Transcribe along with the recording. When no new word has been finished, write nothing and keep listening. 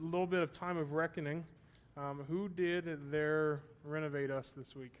little bit of time of reckoning. Who did their Renovate Us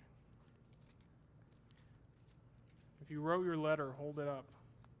this week? If you wrote your letter, hold it up.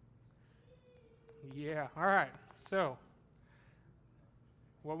 Yeah, all right. So,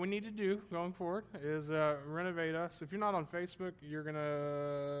 what we need to do going forward is Renovate Us. If you're not on Facebook, you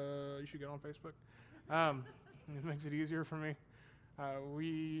should get on Facebook. It makes it easier for me.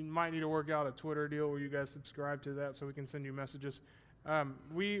 We might need to work out a Twitter deal where you guys subscribe to that so we can send you messages.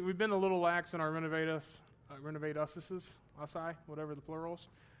 We've been a little lax in our Renovate Uses, whatever the plurals.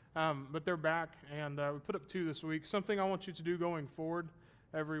 But they're back, and we put up 2 this week. Something I want you to do going forward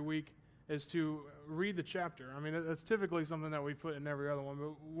every week is to read the chapter. I mean, that's typically something that we put in every other one,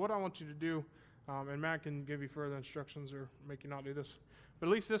 but what I want you to do, and Matt can give you further instructions or make you not do this, but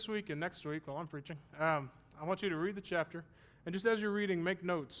at least this week and next week while I'm preaching, I want you to read the chapter, and just as you're reading, make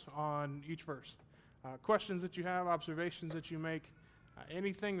notes on each verse. Questions that you have, observations that you make,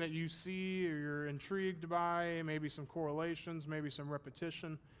 anything that you see or you're intrigued by, maybe some correlations, maybe some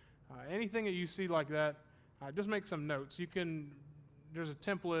repetition, anything that you see like that, just make some notes. There's a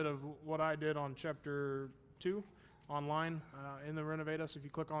template of what I did on chapter 2 online in the Renovate Us. If you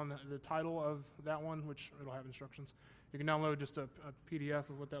click on the title of that one, which it'll have instructions, you can download just a PDF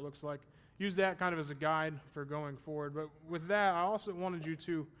of what that looks like. Use that kind of as a guide for going forward. But with that, I also wanted you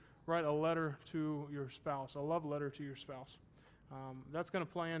to write a letter to your spouse, a love letter to your spouse. That's going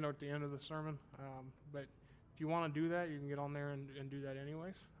to play in at the end of the sermon. But if you want to do that, you can get on there and do that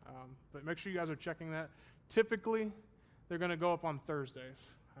anyways. But make sure you guys are checking that. Typically, they're going to go up on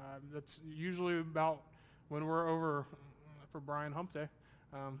Thursdays. That's usually about when we're over for Brian Hump Day.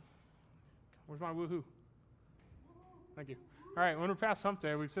 Where's my woohoo? Thank you. All right, when we're past Hump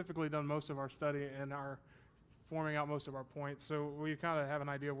Day, we've typically done most of our study and are forming out most of our points. So we kind of have an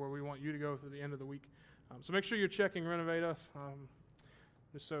idea of where we want you to go through the end of the week. So make sure you're checking Renovate Us,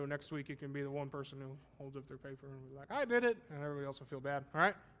 just so next week you can be the one person who holds up their paper and be like, I did it, and everybody else will feel bad. All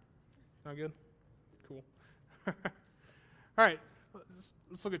right? Sound good? Cool. All right,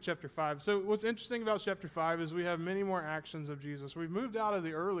 let's look at chapter 5. So what's interesting about chapter 5 is we have many more actions of Jesus. We've moved out of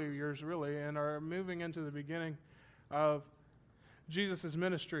the early years, really, and are moving into the beginning of Jesus'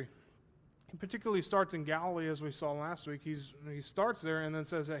 ministry. He particularly starts in Galilee, as we saw last week. He starts there and then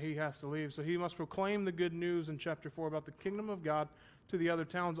says that he has to leave. So he must proclaim the good news in chapter 4 about the kingdom of God to the other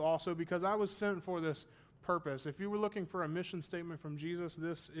towns also, because I was sent for this purpose. If you were looking for a mission statement from Jesus,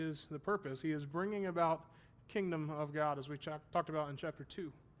 this is the purpose. He is bringing about kingdom of God, as we talked about in chapter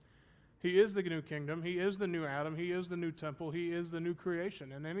 2. He is the new kingdom. He is the new Adam. He is the new temple. He is the new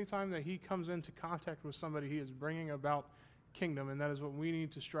creation. And anytime that he comes into contact with somebody, he is bringing about kingdom, and that is what we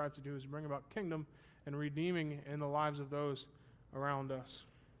need to strive to do, is bring about kingdom and redeeming in the lives of those around us.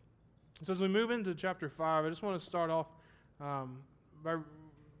 So as we move into chapter 5, I just want to start off by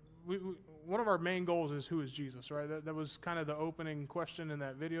one of our main goals is, who is Jesus, right? That was kind of the opening question in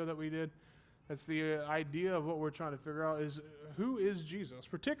that video that we did. That's the idea of what we're trying to figure out is, who is Jesus,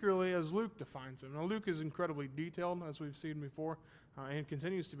 particularly as Luke defines him. Now, Luke is incredibly detailed, as we've seen before, and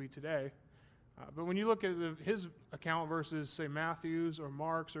continues to be today. But when you look at his account versus, say, Matthew's or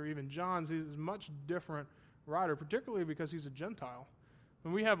Mark's or even John's, he's a much different writer, particularly because he's a Gentile.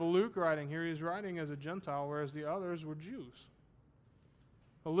 When we have Luke writing here, he's writing as a Gentile, whereas the others were Jews.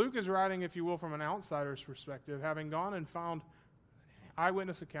 Well, Luke is writing, if you will, from an outsider's perspective, having gone and found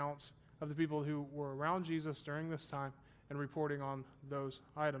eyewitness accounts of the people who were around Jesus during this time and reporting on those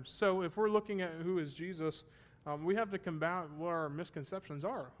items. So if we're looking at who is Jesus, we have to combat what our misconceptions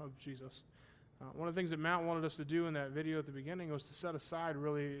are of Jesus. One of the things that Matt wanted us to do in that video at the beginning was to set aside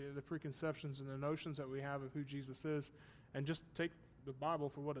really the preconceptions and the notions that we have of who Jesus is and just take the Bible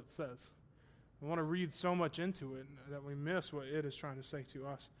for what it says. We want to read so much into it that we miss what it is trying to say to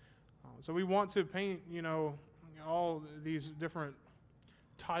us. So we want to paint, all these different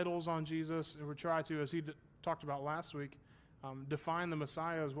titles on Jesus, and we try to, as he talked about last week, define the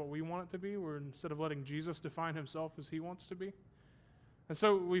Messiah as what we want it to be, where instead of letting Jesus define himself as he wants to be. And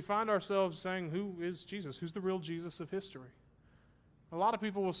so we find ourselves saying, who is Jesus? Who's the real Jesus of history? A lot of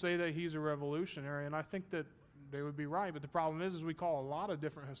people will say that he's a revolutionary, and I think that they would be right, but the problem is we call a lot of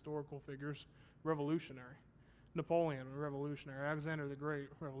different historical figures revolutionary. Napoleon, a revolutionary. Alexander the Great,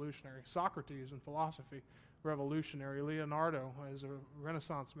 revolutionary. Socrates in philosophy, revolutionary. Leonardo as a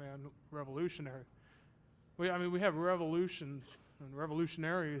Renaissance man, revolutionary. We have revolutions and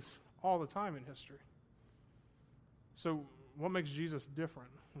revolutionaries all the time in history. So what makes Jesus different?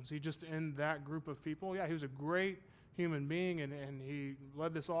 Was he just in that group of people? Yeah, he was a great human being, and he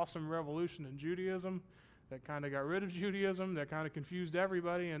led this awesome revolution in Judaism that kind of got rid of Judaism, that kind of confused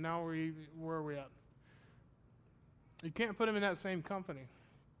everybody, and now where are we at? You can't put him in that same company.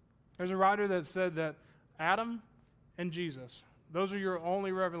 There's a writer that said that Adam and Jesus, those are your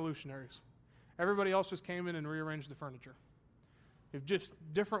only revolutionaries. Everybody else just came in and rearranged the furniture. If just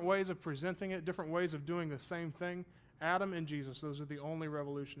different ways of presenting it, different ways of doing the same thing. Adam and Jesus, those are the only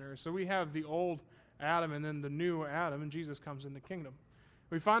revolutionaries. So we have the old Adam and then the new Adam, and Jesus comes in the kingdom.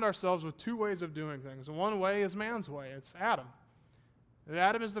 We find ourselves with two ways of doing things. One way is man's way. It's Adam.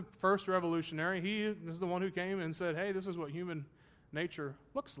 Adam is the first revolutionary. He is the one who came and said, hey, this is what human nature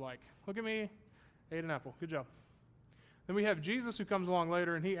looks like. Look at me, ate an apple. Good job. Then we have Jesus who comes along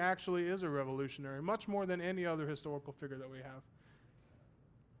later, and he actually is a revolutionary, much more than any other historical figure that we have.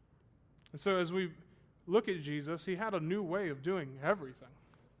 And so as we look at Jesus, he had a new way of doing everything.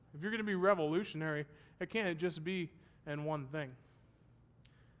 If you're going to be revolutionary, it can't just be in one thing.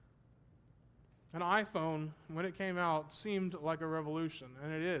 An iPhone, when it came out, seemed like a revolution,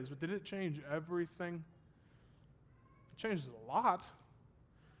 and it is, but did it change everything? It changed a lot,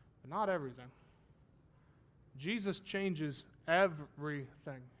 but not everything. Jesus changes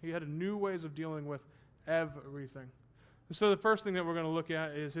everything. He had new ways of dealing with everything. And so the first thing that we're going to look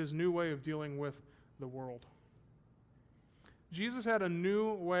at is his new way of dealing with the world. Jesus had a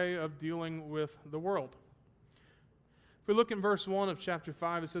new way of dealing with the world. If we look in verse 1 of chapter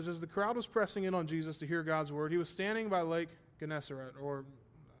 5, it says, as the crowd was pressing in on Jesus to hear God's word, he was standing by Lake Gennesaret, or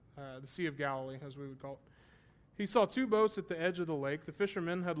the Sea of Galilee, as we would call it. He saw two boats at the edge of the lake. The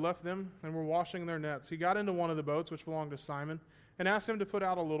fishermen had left them and were washing their nets. He got into one of the boats, which belonged to Simon, and asked him to put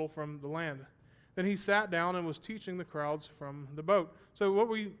out a little from the land. Then he sat down and was teaching the crowds from the boat. So what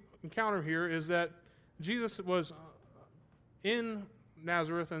we encounter here is that Jesus was in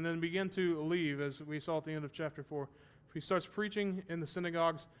Nazareth and then began to leave, as we saw at the end of chapter 4. He starts preaching in the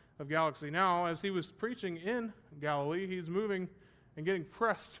synagogues of Galilee. Now, as he was preaching in Galilee, he's moving and getting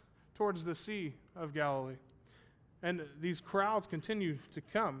pressed towards the Sea of Galilee. And these crowds continue to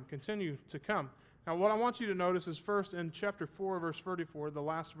come. Now, what I want you to notice is first in chapter 4, verse 34, the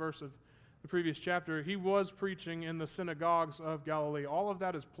last verse of the previous chapter, he was preaching in the synagogues of Galilee. All of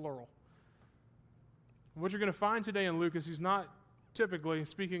that is plural. What you're going to find today in Luke is he's not typically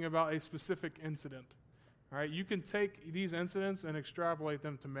speaking about a specific incident. All right, you can take these incidents and extrapolate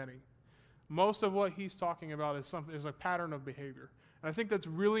them to many. Most of what he's talking about is a pattern of behavior. And I think that's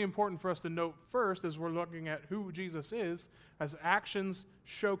really important for us to note first as we're looking at who Jesus is, as actions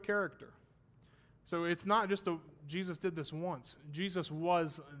show character. So it's not just Jesus did this once. Jesus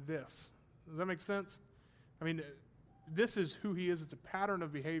was this. Does that make sense? I mean, this is who he is. It's a pattern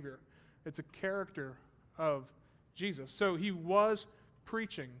of behavior. It's a character of Jesus. So he was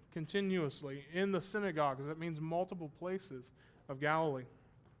preaching continuously in the synagogues. That means multiple places of Galilee.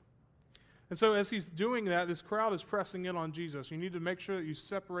 And so as he's doing that, this crowd is pressing in on Jesus. You need to make sure that you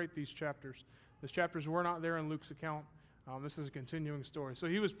separate these chapters. These chapters were not there in Luke's account. This is a continuing story. So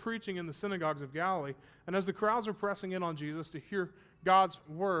he was preaching in the synagogues of Galilee, and as the crowds were pressing in on Jesus to hear God's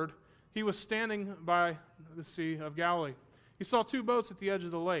word, he was standing by the Sea of Galilee. He saw two boats at the edge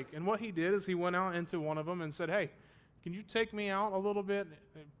of the lake, and what he did is he went out into one of them and said, hey, can you take me out a little bit?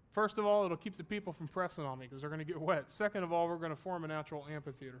 First of all, it'll keep the people from pressing on me because they're going to get wet. Second of all, we're going to form a natural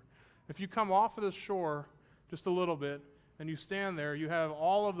amphitheater. If you come off of the shore just a little bit and you stand there, you have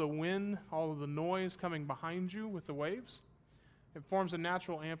all of the wind, all of the noise coming behind you with the waves. It forms a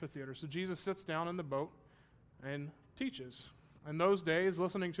natural amphitheater. So Jesus sits down in the boat and teaches. In those days,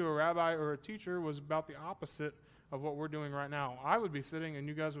 listening to a rabbi or a teacher was about the opposite of what we're doing right now. I would be sitting and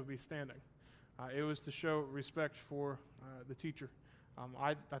you guys would be standing. It was to show respect for the teacher.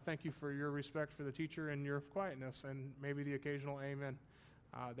 I thank you for your respect for the teacher and your quietness and maybe the occasional amen.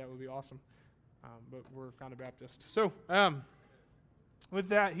 That would be awesome. But we're kind of Baptist. So with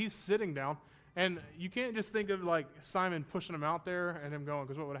that, he's sitting down. And you can't just think of like Simon pushing him out there and him going,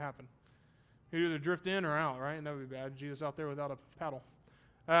 because what would happen? He'd either drift in or out, right? And that would be bad. Jesus out there without a paddle.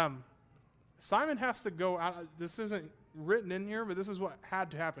 Simon has to go out. This isn't written in here, but this is what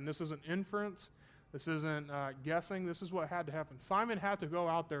had to happen. This isn't inference. This isn't guessing. This is what had to happen. Simon had to go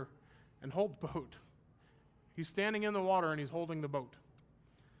out there and hold the boat. He's standing in the water and he's holding the boat.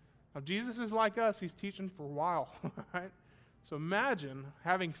 Now, Jesus is like us. He's teaching for a while, right? So imagine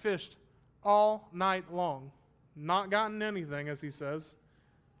having fished all night long, not gotten anything, as he says,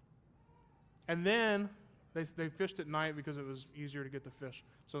 and then they fished at night because it was easier to get the fish.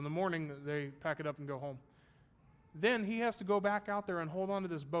 So in the morning, they pack it up and go home. Then he has to go back out there and hold on to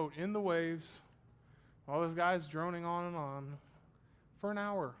this boat in the waves while this guy's droning on and on for an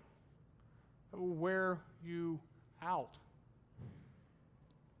hour. That will wear you out.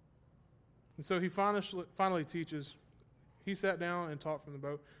 And so he finally teaches. He sat down and taught from the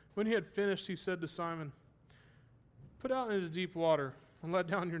boat. When he had finished, he said to Simon, "Put out into deep water and let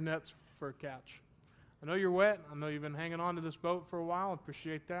down your nets for a catch. I know you're wet. I know you've been hanging on to this boat for a while. I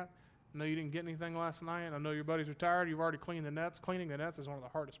appreciate that. I know you didn't get anything last night. I know your buddies are tired. You've already cleaned the nets. Cleaning the nets is one of the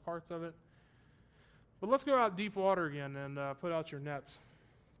hardest parts of it. But let's go out deep water again and put out your nets.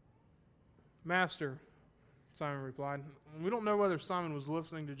 Master, Simon replied. We don't know whether Simon was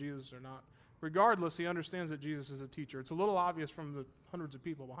listening to Jesus or not. Regardless, he understands that Jesus is a teacher. It's a little obvious from the hundreds of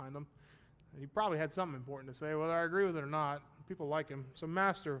people behind him. He probably had something important to say, whether I agree with it or not. People like him. So,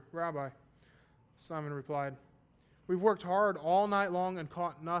 Master, Rabbi, Simon replied, we've worked hard all night long and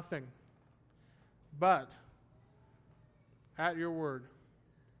caught nothing. But, at your word,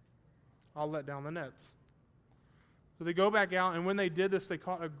 I'll let down the nets. So they go back out, and when they did this, they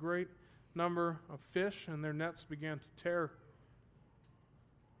caught a great number of fish, and their nets began to tear.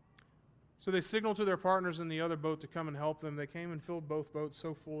 So they signaled to their partners in the other boat to come and help them. They came and filled both boats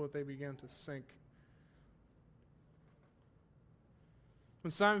so full that they began to sink. When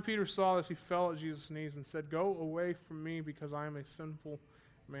Simon Peter saw this, he fell at Jesus' knees and said, go away from me, because I am a sinful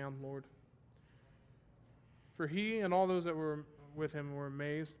man, Lord. For he and all those that were with him were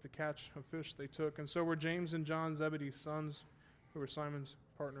amazed at the catch of fish they took, and so were James and John, Zebedee's sons, who were Simon's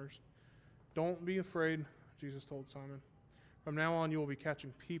partners. Don't be afraid, Jesus told Simon. From now on you will be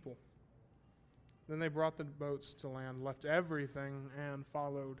catching people. Then they brought the boats to land, left everything, and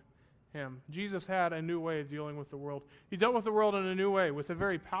followed him. Jesus had a new way of dealing with the world. He dealt with the world in a new way, with the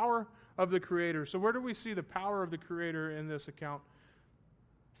very power of the Creator. So where do we see the power of the Creator in this account?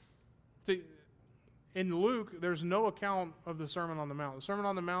 See, in Luke, there's no account of the Sermon on the Mount. The Sermon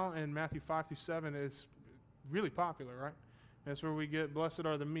on the Mount in Matthew 5-7 is really popular, right? That's where we get, blessed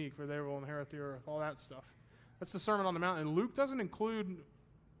are the meek, for they will inherit the earth, all that stuff. That's the Sermon on the Mount. And Luke doesn't include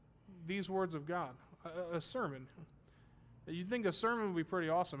these words of God, a sermon. You'd think a sermon would be pretty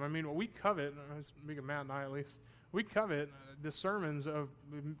awesome. I mean, we covet, speaking of Matt and I at least, we covet the sermons of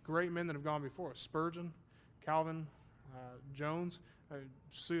great men that have gone before us. Spurgeon, Calvin, Jones,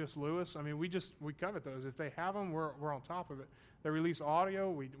 C.S. Lewis. I mean, we covet those. If they have them, we're on top of it. They release audio,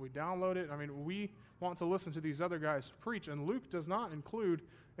 we download it. I mean, we want to listen to these other guys preach, and Luke does not include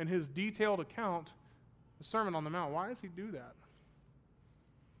in his detailed account the Sermon on the Mount. Why does he do that?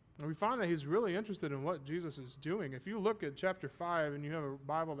 And we find that he's really interested in what Jesus is doing. If you look at chapter 5 and you have a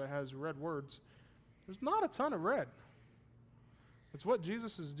Bible that has red words, there's not a ton of red. It's what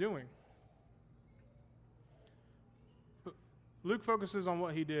Jesus is doing. But Luke focuses on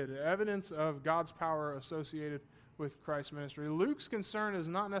what he did, evidence of God's power associated with Christ's ministry. Luke's concern is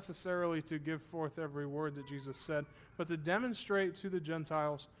not necessarily to give forth every word that Jesus said, but to demonstrate to the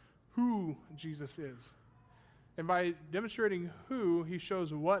Gentiles who Jesus is. And by demonstrating who, he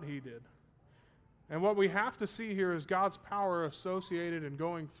shows what he did. And what we have to see here is God's power associated and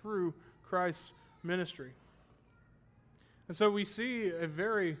going through Christ's ministry. And so we see a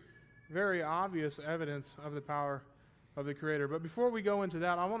very, very obvious evidence of the power of the Creator. But before we go into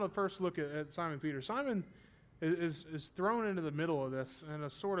that, I want to first look at Simon Peter. Simon is thrown into the middle of this in a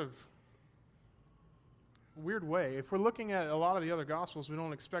sort of weird way. If we're looking at a lot of the other Gospels, we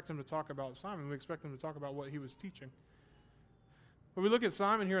don't expect him to talk about Simon. We expect him to talk about what he was teaching. But we look at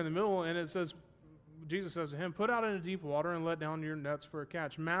Simon here in the middle, and it says, Jesus says to him, put out into deep water and let down your nets for a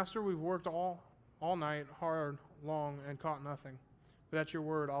catch. Master, we've worked all night, hard, long, and caught nothing. But at your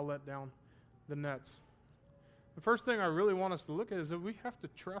word, I'll let down the nets. The first thing I really want us to look at is that we have to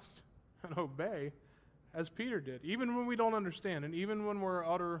trust and obey as Peter did. Even when we don't understand, and even when we're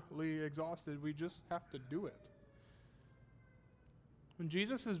utterly exhausted, we just have to do it. When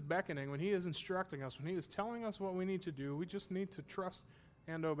Jesus is beckoning, when he is instructing us, when he is telling us what we need to do, we just need to trust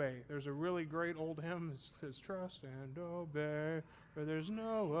and obey. There's a really great old hymn that says, trust and obey, for there's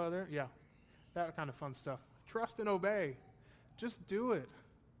no other. Yeah, that kind of fun stuff. Trust and obey. Just do it.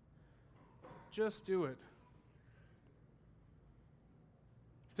 Just do it.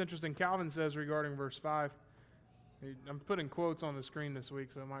 It's interesting, Calvin says regarding verse 5, I'm putting quotes on the screen this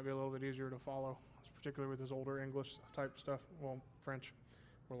week, so it might be a little bit easier to follow, particularly with his older English type stuff, well, French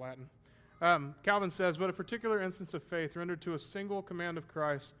or Latin. Calvin says, but a particular instance of faith rendered to a single command of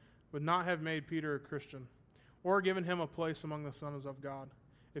Christ would not have made Peter a Christian, or given him a place among the sons of God,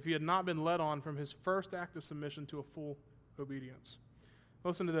 if he had not been led on from his first act of submission to a full obedience.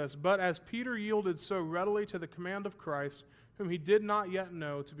 Listen to this. But as Peter yielded so readily to the command of Christ, whom he did not yet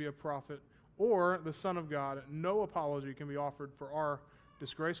know to be a prophet or the Son of God, no apology can be offered for our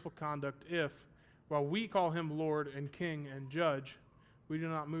disgraceful conduct if, while we call him Lord and King and Judge, we do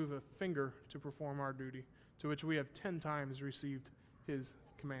not move a finger to perform our duty, to which we have 10 times received his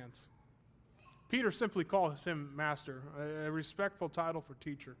commands. Peter simply calls him Master, a respectful title for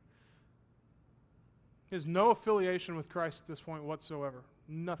teacher. He has no affiliation with Christ at this point whatsoever.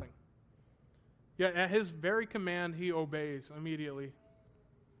 Nothing. Yet at his very command, he obeys immediately.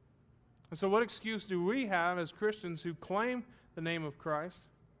 And so what excuse do we have as Christians who claim the name of Christ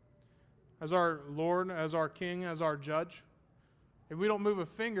as our Lord, as our King, as our Judge, if we don't move a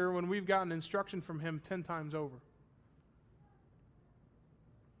finger when we've gotten instruction from him 10 times over?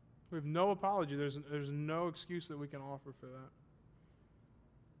 We have no apology. There's no excuse that we can offer for that.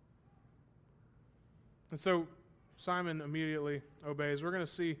 And so Simon immediately obeys. We're going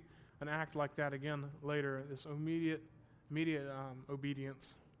to see an act like that again later, this immediate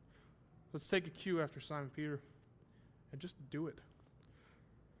obedience. Let's take a cue after Simon Peter and just do it.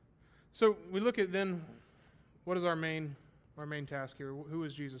 So we look at then, what is our main task here? Who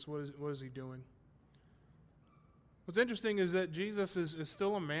is Jesus? What is he doing? What's interesting is that Jesus is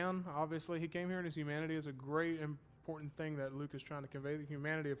still a man, obviously. He came here in his humanity. It's a great, important thing that Luke is trying to convey, the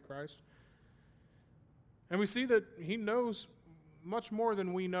humanity of Christ. And we see that he knows much more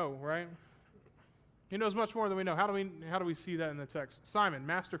than we know, right? He knows much more than we know. How do we see that in the text? Simon,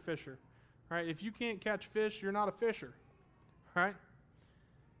 master fisher. Right? If you can't catch fish, you're not a fisher. Right?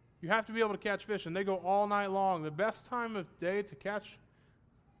 You have to be able to catch fish, and they go all night long. The best time of day to catch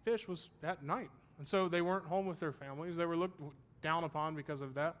fish was at night. And so they weren't home with their families. They were looked down upon because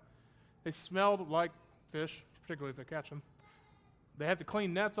of that. They smelled like fish, particularly if they catch them. They have to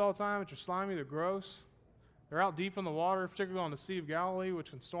clean nets all the time, which are slimy, they're gross. They're out deep in the water, particularly on the Sea of Galilee,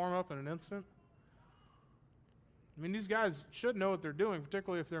 which can storm up in an instant. I mean, these guys should know what they're doing,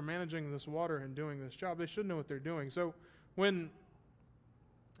 particularly if they're managing this water and doing this job. They should know what they're doing. So when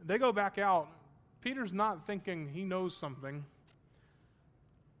they go back out, Peter's not thinking he knows something.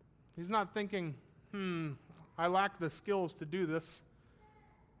 He's not thinking, I lack the skills to do this.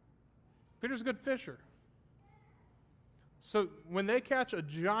 Peter's a good fisher. So when they catch a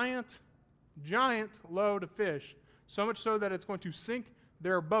giant load of fish, so much so that it's going to sink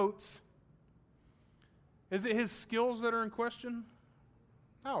their boats, is it his skills that are in question?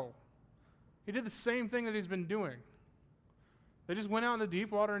 No. He did the same thing that he's been doing. They just went out in the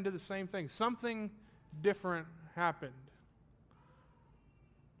deep water and did the same thing. Something different happened.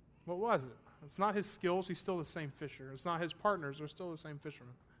 What was it? It's not his skills. He's still the same fisher. It's not his partners. They're still the same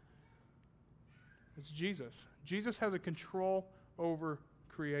fishermen. It's Jesus. Jesus has a control over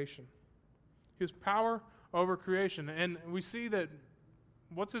creation. His power over creation. And we see that,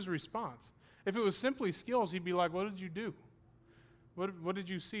 what's his response? If it was simply skills, he'd be like, what did you do? What did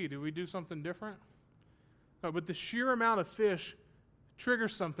you see? Did we do something different? No, but the sheer amount of fish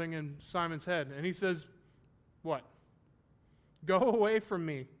triggers something in Simon's head. And he says, what? Go away from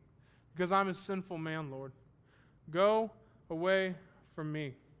me, because I'm a sinful man, Lord. Go away from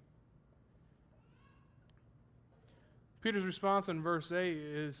me. Peter's response in verse 8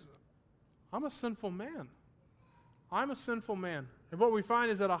 is, I'm a sinful man. I'm a sinful man. And what we find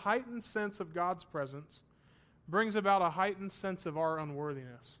is that a heightened sense of God's presence brings about a heightened sense of our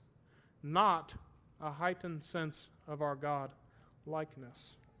unworthiness, not a heightened sense of our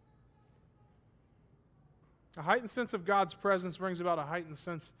God-likeness. A heightened sense of God's presence brings about a heightened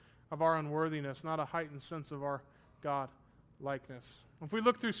sense of our unworthiness, not a heightened sense of our God-likeness. If we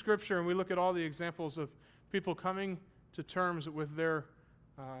look through Scripture and we look at all the examples of people coming to terms with their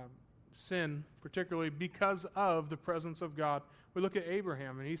sin, particularly because of the presence of God, we look at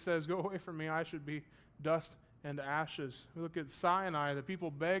Abraham, and he says, go away from me, I should be dust and ashes. We look at Sinai, the people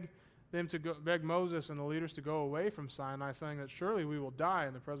beg Moses and the leaders to go away from Sinai, saying that surely we will die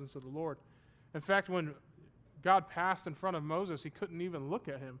in the presence of the Lord. In fact, when God passed in front of Moses, he couldn't even look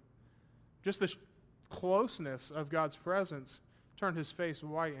at him. Just the closeness of God's presence turned his face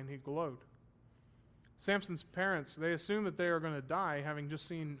white, and he glowed. Samson's parents, they assume that they are going to die having just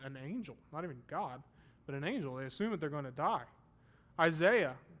seen an angel, not even God, but an angel. They assume that they're going to die.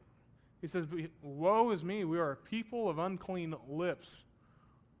 Isaiah, he says, woe is me, we are a people of unclean lips.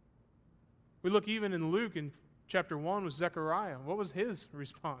 We look even in Luke in chapter 1 with Zechariah. What was his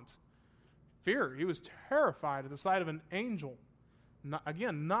response? Fear. He was terrified at the sight of an angel. Not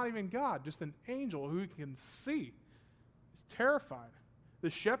even God, just an angel who he can see. He's terrified. The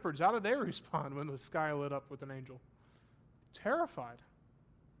shepherds, how did they respond when the sky lit up with an angel? Terrified.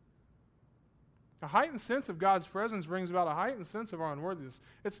 A heightened sense of God's presence brings about a heightened sense of our unworthiness.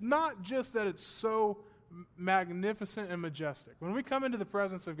 It's not just that it's so magnificent and majestic. When we come into the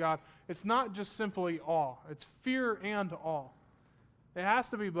presence of God, it's not just simply awe. It's fear and awe. It has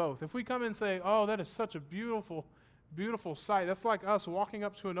to be both. If we come and say, oh, that is such a beautiful, beautiful sight, that's like us walking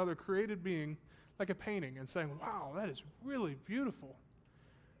up to another created being, like a painting, and saying, wow, that is really beautiful.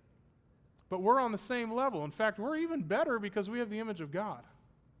 But we're on the same level. In fact, we're even better because we have the image of God.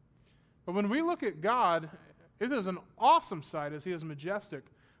 But when we look at God, it is an awesome sight as he is majestic.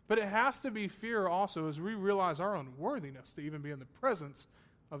 But it has to be fear also as we realize our unworthiness to even be in the presence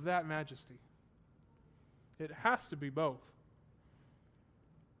of that majesty. It has to be both.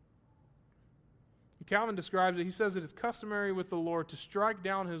 Calvin describes it. He says it is customary with the Lord to strike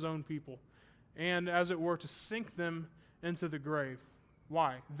down his own people and, as it were, to sink them into the grave.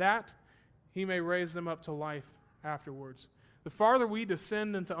 Why? That he may raise them up to life afterwards. The farther we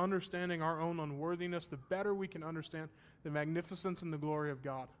descend into understanding our own unworthiness, the better we can understand the magnificence and the glory of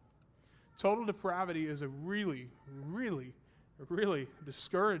God. Total depravity is a really, really, really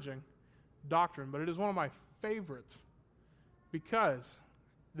discouraging doctrine, but it is one of my favorites because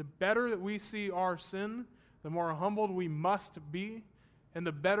the better that we see our sin, the more humbled we must be, and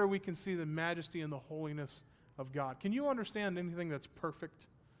the better we can see the majesty and the holiness of God. Can you understand anything that's perfect?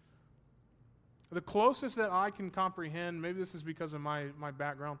 The closest that I can comprehend, maybe this is because of my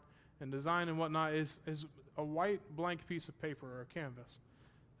background in design and whatnot, is a white blank piece of paper or a canvas.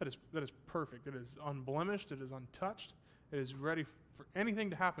 That is perfect. It is unblemished. It is untouched. It is ready for anything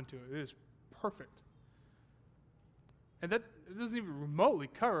to happen to it. It is perfect. And that doesn't even remotely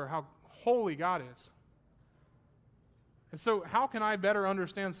cover how holy God is. And so how can I better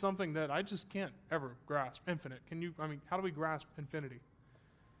understand something that I just can't ever grasp? Infinite. How do we grasp infinity?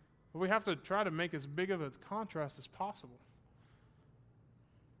 Well, we have to try to make as big of a contrast as possible.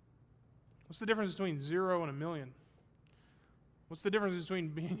 What's the difference between 0 and 1 million? What's the difference between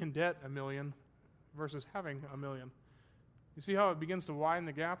being in debt 1 million versus having 1 million? You see how it begins to widen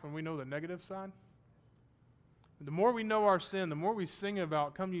the gap when we know the negative side? The more we know our sin, the more we sing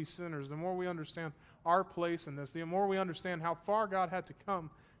about, come ye sinners, the more we understand our place in this, the more we understand how far God had to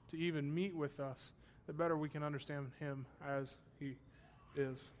come to even meet with us, the better we can understand him as he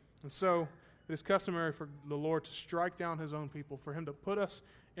is. And so it is customary for the Lord to strike down his own people, for him to put us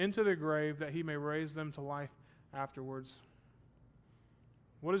into the grave that he may raise them to life afterwards.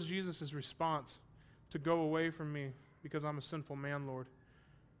 What is Jesus' response to go away from me because I'm a sinful man, Lord?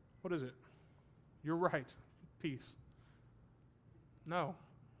 What is it? You're right. Peace. No.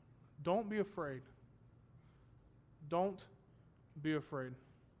 Don't be afraid. Don't be afraid.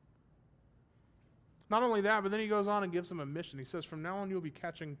 Not only that, but then he goes on and gives them a mission. He says, from now on you'll be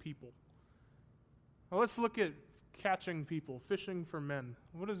catching people. Now let's look at catching people, fishing for men.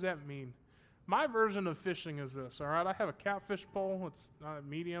 What does that mean? My version of fishing is this, all right? I have a catfish pole. It's not a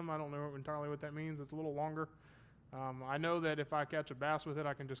medium. I don't know entirely what that means. It's a little longer. I know that if I catch a bass with it,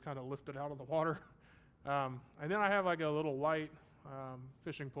 I can just kind of lift it out of the water. And then I have like a little light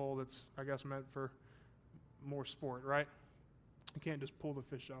fishing pole that's, I guess, meant for more sport, right? You can't just pull the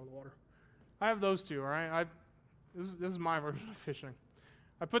fish out of the water. I have those two, all right? This is my version of fishing.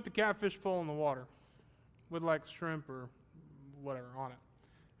 I put the catfish pole in the water with like shrimp or whatever on it.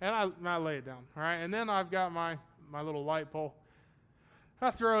 And I lay it down, all right? And then I've got my little light pole. I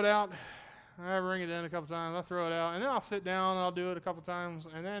throw it out. I ring it in a couple times. I throw it out. And then I'll sit down and I'll do it a couple times.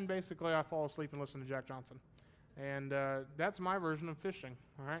 And then basically I fall asleep and listen to Jack Johnson. And that's my version of fishing,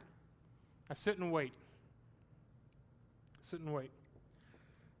 all right? I sit and wait. Sit and wait.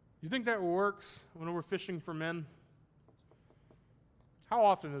 You think that works when we're fishing for men? How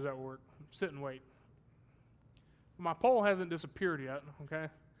often does that work? Sit and wait. My pole hasn't disappeared yet, okay?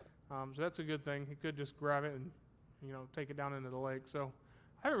 So that's a good thing. He could just grab it and, take it down into the lake. So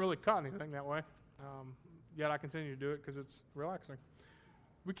I haven't really caught anything that way. Yet I continue to do it because it's relaxing.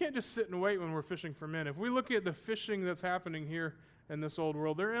 We can't just sit and wait when we're fishing for men. If we look at the fishing that's happening here in this old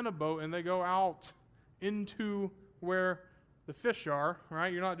world, they're in a boat and they go out into where the fish are,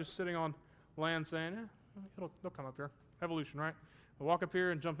 right? You're not just sitting on land saying, they'll come up here. Evolution, right? I walk up here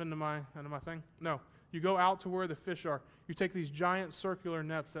and jump into my thing. No. You go out to where the fish are. You take these giant circular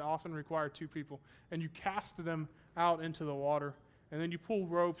nets that often require 2 people, and you cast them out into the water, and then you pull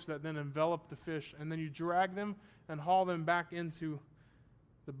ropes that then envelop the fish, and then you drag them and haul them back into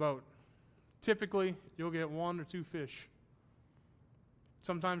the boat. Typically, you'll get 1 or 2 fish.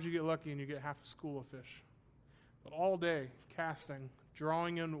 Sometimes you get lucky and you get half a school of fish. But all day, casting,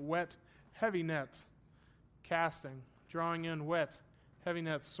 drawing in wet, heavy nets, casting, drawing in wet, heavy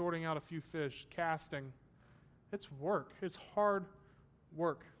nets, sorting out a few fish, casting. It's work. It's hard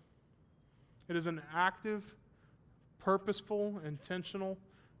work. It is an active, purposeful, intentional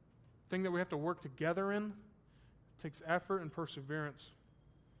thing that we have to work together in. It takes effort and perseverance.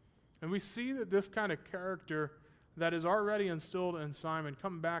 And we see that this kind of character that is already instilled in Simon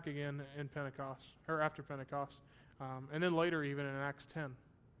come back again in Pentecost, or after Pentecost, and then later even in Acts 10.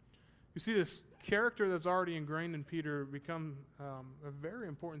 You see this character that's already ingrained in Peter become a very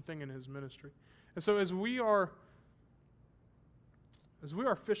important thing in his ministry. And so as we are as we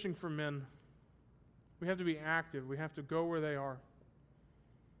are fishing for men, we have to be active. We have to go where they are.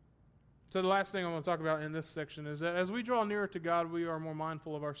 So the last thing I want to talk about in this section is that as we draw nearer to God, we are more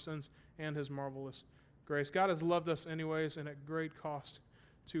mindful of our sins and His marvelous grace. God has loved us anyways and at great cost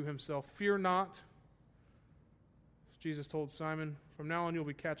to Himself. Fear not, as Jesus told Simon, from now on you'll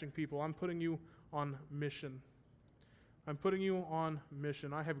be catching people. I'm putting you on mission. I'm putting you on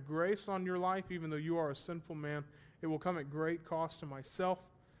mission. I have grace on your life even though you are a sinful man. It will come at great cost to myself.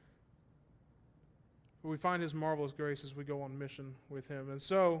 But we find His marvelous grace as we go on mission with Him. And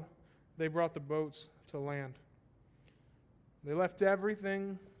so they brought the boats to land. They left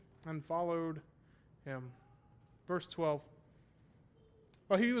everything and followed Him. Verse 12.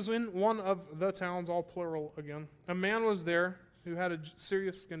 While he was in one of the towns, all plural again, a man was there who had a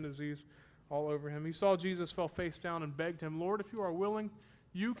serious skin disease all over him. He saw Jesus, fell face down, and begged Him, Lord, if you are willing,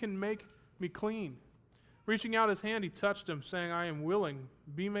 you can make me clean. Reaching out His hand, He touched him, saying, I am willing,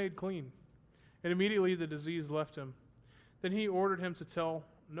 be made clean. And immediately the disease left him. Then He ordered him to tell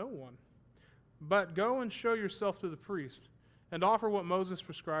no one, but go and show yourself to the priest, and offer what Moses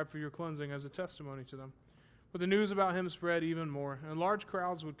prescribed for your cleansing as a testimony to them. But the news about him spread even more, and large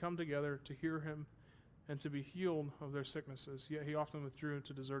crowds would come together to hear him and to be healed of their sicknesses. Yet he often withdrew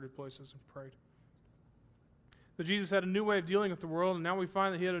into deserted places and prayed. That Jesus had a new way of dealing with the world, and now we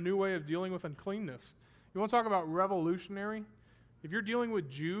find that He had a new way of dealing with uncleanness. You want to talk about revolutionary? If you're dealing with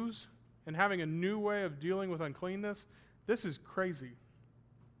Jews and having a new way of dealing with uncleanness, this is crazy.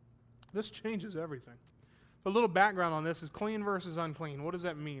 This changes everything. A little background on this is clean versus unclean. What does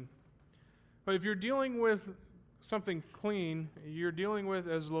that mean? But if you're dealing with something clean, you're dealing with,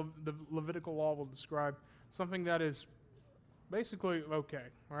 as the Levitical law will describe, something that is basically okay,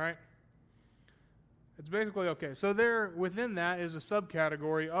 all right? It's basically okay. So there, within that is a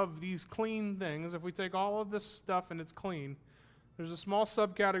subcategory of these clean things. If we take all of this stuff and it's clean, there's a small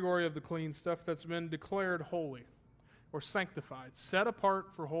subcategory of the clean stuff that's been declared holy or sanctified, set apart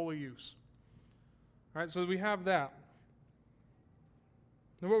for holy use. All right, so we have that.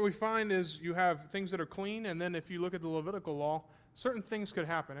 And what we find is you have things that are clean, and then if you look at the Levitical law, certain things could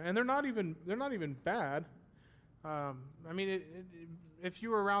happen, and they're not even bad. If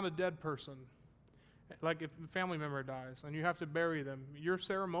you were around a dead person, like if a family member dies and you have to bury them, you're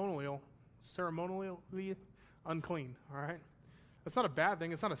ceremonially unclean. All right, that's not a bad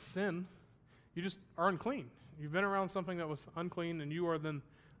thing. It's not a sin. You just are unclean. You've been around something that was unclean, and you are then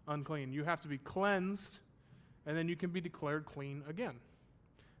unclean. You have to be cleansed, and then you can be declared clean again.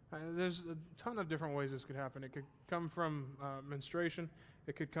 There's a ton of different ways this could happen. It could come from menstruation.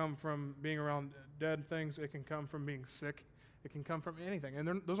 It could come from being around dead things. It can come from being sick. It can come from anything.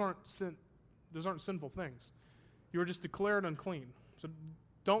 And those aren't sinful things. You are just declared unclean. So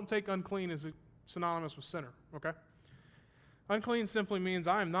don't take unclean as synonymous with sinner, okay? Unclean simply means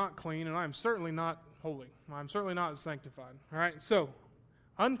I am not clean, and I am certainly not holy. I'm certainly not sanctified, all right? So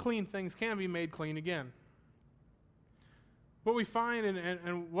unclean things can be made clean again. What we find,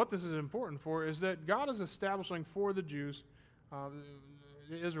 and what this is important for, is that God is establishing for the Jews,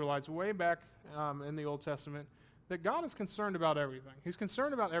 the Israelites, way back in the Old Testament, that God is concerned about everything. He's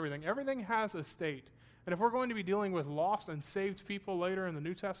concerned about everything. Everything has a state. And if we're going to be dealing with lost and saved people later in the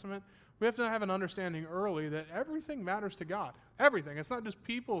New Testament, we have to have an understanding early that everything matters to God. Everything. It's not just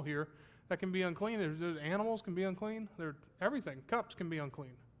people here that can be unclean. There's animals can be unclean. Everything. Cups can be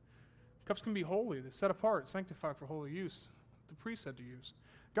unclean. Cups can be holy. They're set apart, sanctified for holy use. The priest had to use.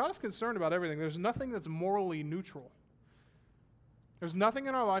 God is concerned about everything. There's nothing that's morally neutral. There's nothing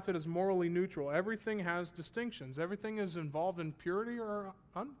in our life that is morally neutral. Everything has distinctions. Everything is involved in purity or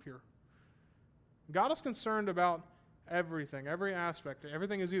impure. God is concerned about everything, every aspect.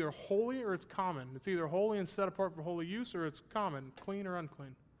 Everything is either holy or it's common. It's either holy and set apart for holy use, or it's common, clean or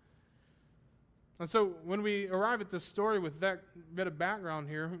unclean. And so when we arrive at this story with that bit of background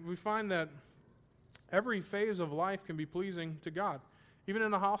here, we find that every phase of life can be pleasing to God. Even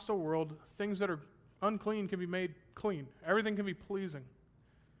in a hostile world, things that are unclean can be made clean. Everything can be pleasing.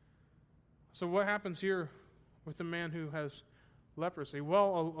 So what happens here with the man who has leprosy?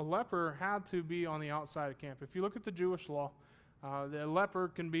 Well, a leper had to be on the outside of camp. If you look at the Jewish law, the leper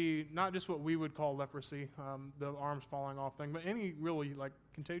can be not just what we would call leprosy, the arms falling off thing, but any really like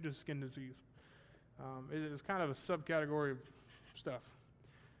contagious skin disease. It is kind of a subcategory of stuff.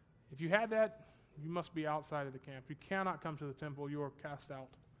 If you had that, you must be outside of the camp. You cannot come to the temple. You are cast out.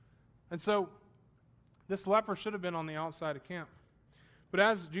 And so this leper should have been on the outside of camp. But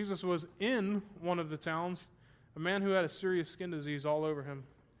as Jesus was in one of the towns, a man who had a serious skin disease all over him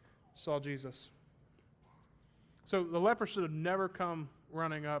saw Jesus. So the leper should have never come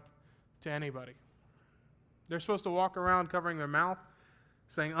running up to anybody. They're supposed to walk around covering their mouth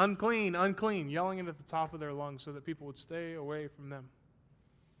saying, "Unclean, unclean," yelling it at the top of their lungs so that people would stay away from them.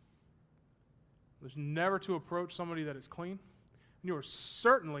 There's never to approach somebody that is clean. And you are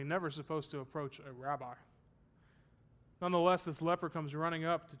certainly never supposed to approach a rabbi. Nonetheless, this leper comes running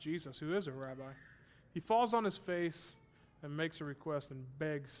up to Jesus, who is a rabbi. He falls on his face and makes a request and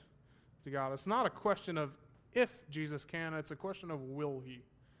begs to God. It's not a question of if Jesus can, it's a question of will he.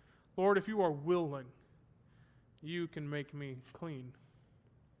 Lord, if you are willing, you can make me clean.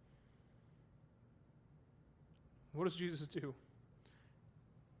 What does Jesus do? You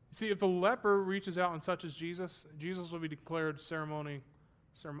see, if the leper reaches out and touches Jesus, Jesus will be declared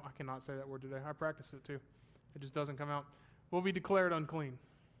I cannot say that word today. I practice it too. It just doesn't come out. Will be declared unclean.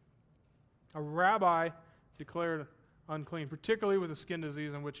 A rabbi declared unclean, particularly with a skin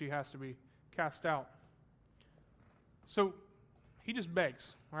disease in which he has to be cast out. So he just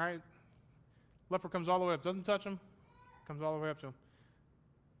begs, all right? Leper comes all the way up, doesn't touch him, comes all the way up to him.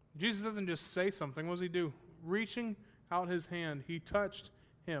 Jesus doesn't just say something. What does he do? Reaching out his hand, he touched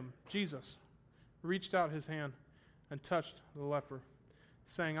him. Jesus reached out his hand and touched the leper,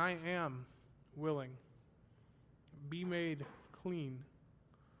 saying, "I am willing. Be made clean."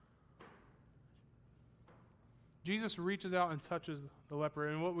 Jesus reaches out and touches the leper,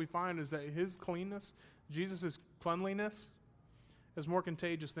 and what we find is that his cleanness, Jesus' cleanliness, is more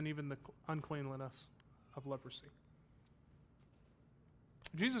contagious than even the uncleanliness of leprosy.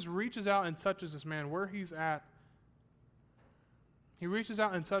 Jesus reaches out and touches this man where he's at. He reaches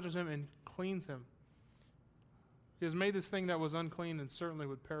out and touches him and cleans him. He has made this thing that was unclean and certainly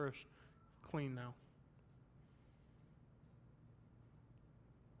would perish clean now.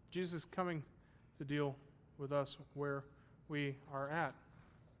 Jesus is coming to deal with us where we are at.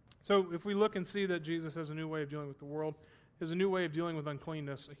 So if we look and see that Jesus has a new way of dealing with the world, has a new way of dealing with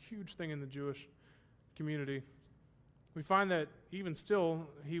uncleanness, a huge thing in the Jewish community, we find that even still,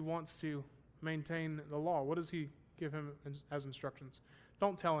 he wants to maintain the law. What does he give him as instructions?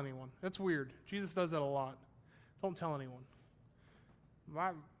 Don't tell anyone. That's weird. Jesus does that a lot. Don't tell anyone.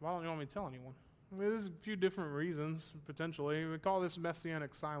 Why don't you want me to tell anyone? I mean, there's a few different reasons, potentially. We call this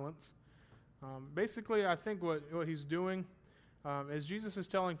messianic silence. Basically, I think what he's doing is Jesus is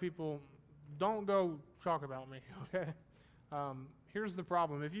telling people, don't go talk about me, okay? Here's the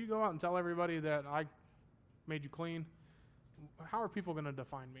problem. If you go out and tell everybody that I made you clean, how are people going to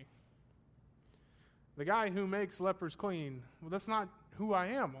define me? The guy who makes lepers clean, well, that's not who I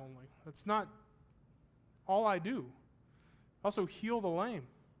am only. That's not all I do. I also heal the lame.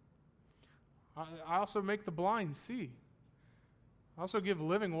 I also make the blind see. I also give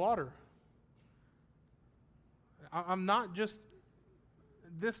living water. I'm not just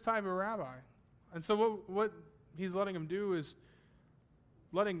this type of rabbi. And so what he's letting him do is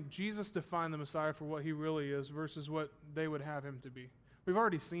letting Jesus define the Messiah for what he really is versus what they would have him to be. We've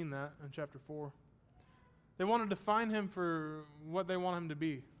already seen that in chapter 4. They want to define him for what they want him to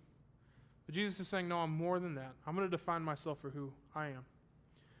be. But Jesus is saying, no, I'm more than that. I'm going to define myself for who I am.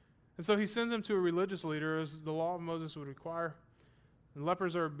 And so he sends him to a religious leader, as the law of Moses would require. And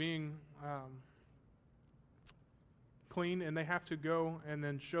lepers are being clean, and they have to go and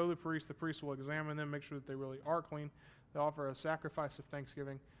then show the priest. The priest will examine them, make sure that they really are clean. They offer a sacrifice of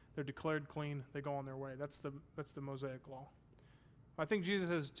thanksgiving. They're declared clean. They go on their way. That's the Mosaic law. I think Jesus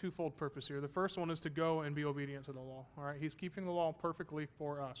has a twofold purpose here. The first one is to go and be obedient to the law. All right, he's keeping the law perfectly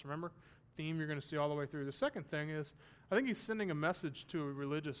for us. Remember, theme you're going to see all the way through. The second thing is, I think he's sending a message to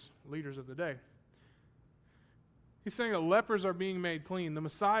religious leaders of the day. He's saying that lepers are being made clean. The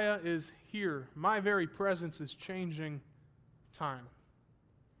Messiah is here. My very presence is changing time.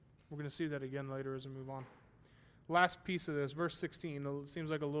 We're going to see that again later as we move on. Last piece of this, verse 16, it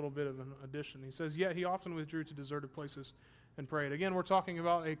seems like a little bit of an addition. He says, yet he often withdrew to deserted places and prayed. Again, we're talking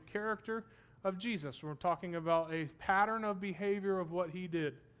about a character of Jesus. We're talking about a pattern of behavior of what he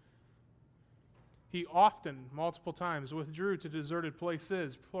did. He often, multiple times, withdrew to deserted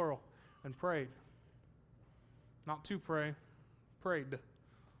places, plural, and prayed. Not to pray, prayed.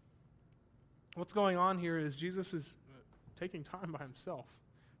 What's going on here is Jesus is taking time by himself.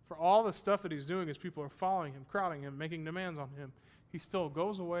 For all the stuff that he's doing as people are following him, crowding him, making demands on him, he still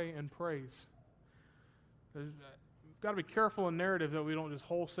goes away and prays. We've got to be careful in narrative that we don't just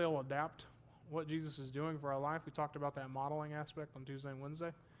wholesale adapt what Jesus is doing for our life. We talked about that modeling aspect on Tuesday and Wednesday.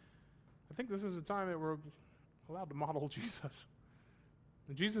 I think this is a time that we're allowed to model Jesus.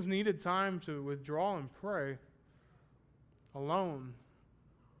 And Jesus needed time to withdraw and pray alone.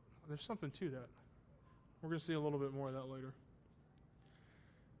 There's something to that. We're going to see a little bit more of that later.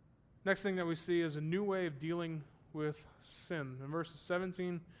 Next thing that we see is a new way of dealing with sin. In verses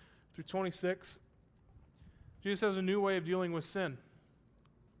 17 through 26, Jesus has a new way of dealing with sin.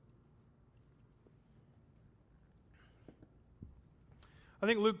 I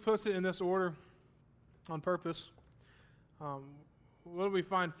think Luke puts it in this order on purpose. What do we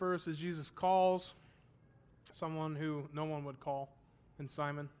find first is Jesus calls someone who no one would call in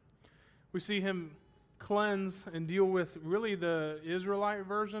Simon. We see him cleanse and deal with really the Israelite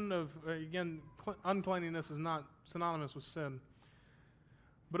version of, again, uncleanliness is not synonymous with sin,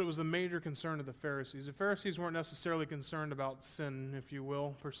 but it was the major concern of the Pharisees. The Pharisees weren't necessarily concerned about sin, if you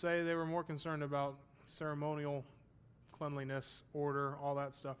will, per se. They were more concerned about ceremonial cleanliness, order, all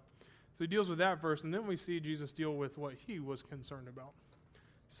that stuff. So he deals with that first, and then we see Jesus deal with what he was concerned about,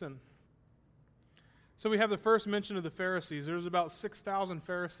 sin. So we have the first mention of the Pharisees. There was about 6,000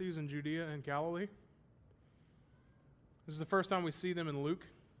 Pharisees in Judea and Galilee. This is the first time we see them in Luke.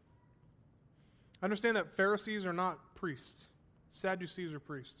 Understand that Pharisees are not priests. Sadducees are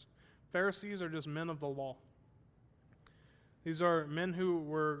priests. Pharisees are just men of the law. These are men who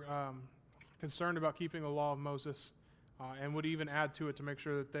were concerned about keeping the law of Moses and would even add to it to make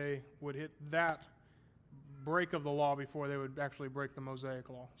sure that they would hit that break of the law before they would actually break the Mosaic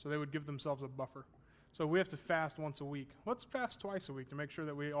law. So they would give themselves a buffer. So we have to fast once a week. Let's fast twice a week to make sure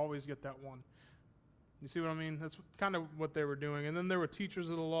that we always get that one. You see what I mean? That's kind of what they were doing. And then there were teachers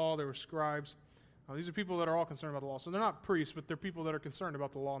of the law. There were scribes. These are people that are all concerned about the law. So they're not priests, but they're people that are concerned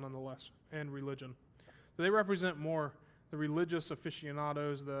about the law nonetheless and religion. So they represent more the religious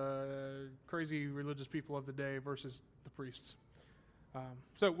aficionados, the crazy religious people of the day versus the priests.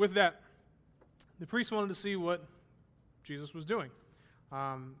 So with that, the priests wanted to see what Jesus was doing.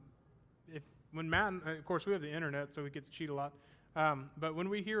 Of course, we have the internet, so we get to cheat a lot. But when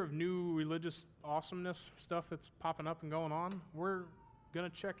we hear of new religious awesomeness stuff that's popping up and going on, we're going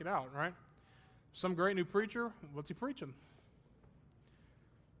to check it out, right? Some great new preacher, what's he preaching?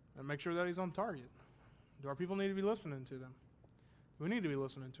 And make sure that he's on target. Do our people need to be listening to them? We need to be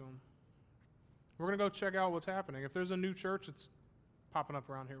listening to them. We're going to go check out what's happening. If there's a new church that's popping up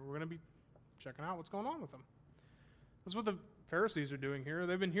around here, we're going to be checking out what's going on with them. That's what the Pharisees are doing here.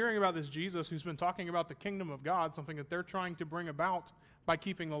 They've been hearing about this Jesus who's been talking about the kingdom of God, something that they're trying to bring about by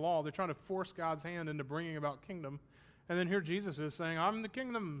keeping the law. They're trying to force God's hand into bringing about kingdom. And then here Jesus is saying, I'm the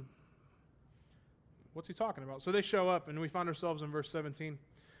kingdom. What's he talking about? So they show up, and we find ourselves in verse 17. It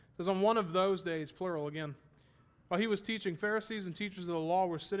says, on one of those days, plural again, while he was teaching, Pharisees and teachers of the law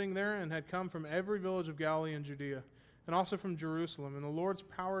were sitting there and had come from every village of Galilee and Judea, and also from Jerusalem. And the Lord's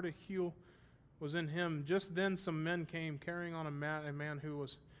power to heal was in him. Just then some men came, carrying on a mat a man who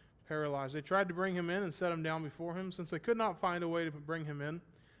was paralyzed. They tried to bring him in and set him down before him. Since they could not find a way to bring him in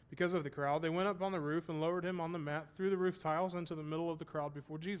because of the crowd, they went up on the roof and lowered him on the mat through the roof tiles into the middle of the crowd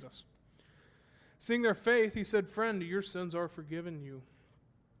before Jesus. Seeing their faith, he said, friend, your sins are forgiven you.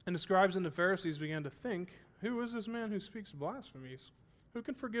 And the scribes and the Pharisees began to think, who is this man who speaks blasphemies? Who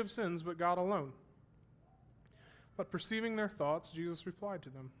can forgive sins but God alone? But perceiving their thoughts, Jesus replied to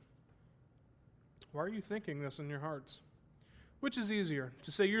them, why are you thinking this in your hearts? Which is easier,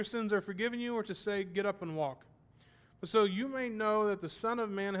 to say your sins are forgiven you, or to say get up and walk? But so you may know that the Son of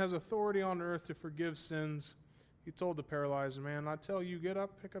Man has authority on earth to forgive sins. He told the paralyzed man, I tell you, get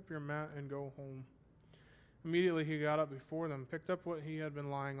up, pick up your mat, and go home. Immediately he got up before them, picked up what he had been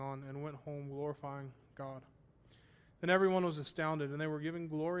lying on, and went home glorifying God. Then everyone was astounded, and they were giving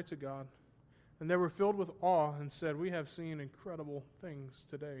glory to God. And they were filled with awe and said, we have seen incredible things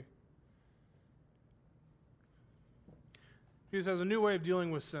today. Jesus has a new way of dealing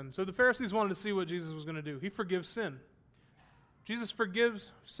with sin. So the Pharisees wanted to see what Jesus was going to do. He forgives sin. Jesus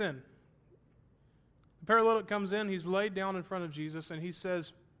forgives sin. The paralytic comes in, he's laid down in front of Jesus, and he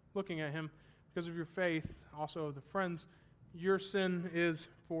says, looking at him, because of your faith, also of the friends, your sin is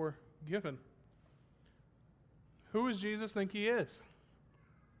forgiven. Who does Jesus think he is?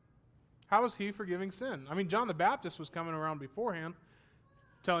 How is he forgiving sin? I mean, John the Baptist was coming around beforehand,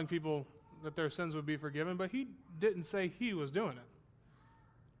 telling people that their sins would be forgiven, but he didn't say he was doing it.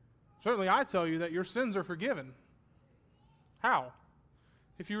 Certainly I tell you that your sins are forgiven. How?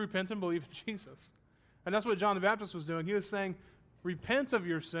 If you repent and believe in Jesus. And that's what John the Baptist was doing. He was saying, repent of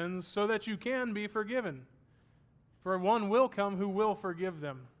your sins so that you can be forgiven. For one will come who will forgive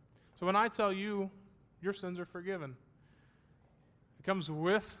them. So when I tell you, your sins are forgiven, it comes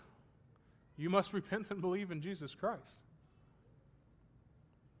with, you must repent and believe in Jesus Christ.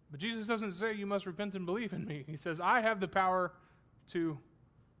 But Jesus doesn't say you must repent and believe in me. He says, I have the power to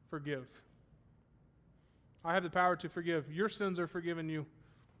forgive. I have the power to forgive. Your sins are forgiven you.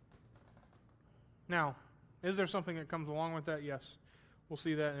 Now, is there something that comes along with that? Yes. We'll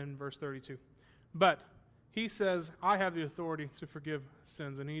see that in verse 32. But he says, I have the authority to forgive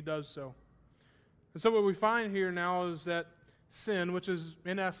sins, and he does so. And so what we find here now is that sin, which is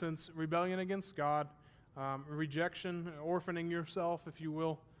in essence rebellion against God, rejection, orphaning yourself, if you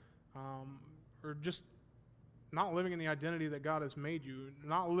will, or just not living in the identity that God has made you,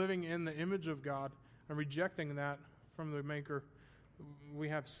 not living in the image of God and rejecting that from the Maker, we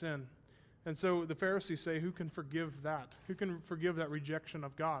have sin. And so the Pharisees say, who can forgive that? Who can forgive that rejection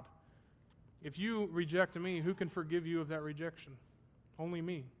of God? If you reject me, who can forgive you of that rejection? Only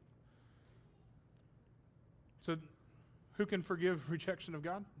me. So who can forgive rejection of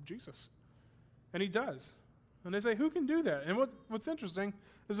God? Jesus. And he does. And they say, who can do that? And what's interesting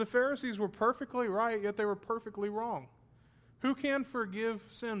is the Pharisees were perfectly right, yet they were perfectly wrong. Who can forgive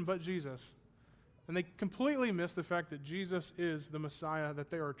sin but Jesus? And they completely miss the fact that Jesus is the Messiah that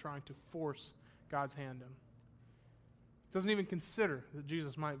they are trying to force God's hand in. It doesn't even consider that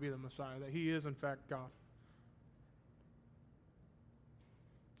Jesus might be the Messiah, that he is in fact God.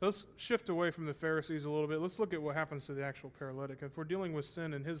 So let's shift away from the Pharisees a little bit. Let's look at what happens to the actual paralytic. If we're dealing with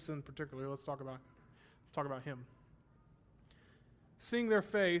sin and his sin particularly, let's talk about him. Seeing their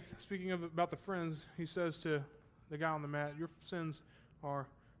faith, speaking about the friends, he says to the guy on the mat, your sins are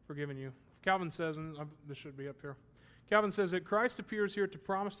forgiven you. Calvin says, and this should be up here, Calvin says that Christ appears here to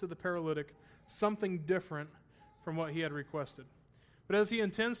promise to the paralytic something different from what he had requested. But as he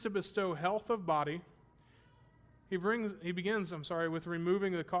intends to bestow health of body, he begins with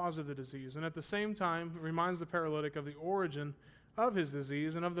removing the cause of the disease, and at the same time reminds the paralytic of the origin of his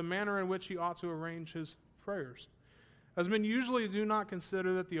disease and of the manner in which he ought to arrange his prayers. As men usually do not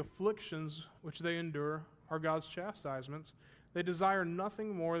consider that the afflictions which they endure are God's chastisements, they desire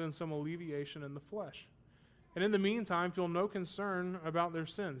nothing more than some alleviation in the flesh. And in the meantime, feel no concern about their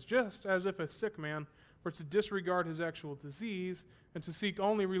sins, just as if a sick man were to disregard his actual disease and to seek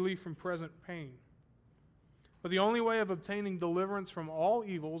only relief from present pain. But the only way of obtaining deliverance from all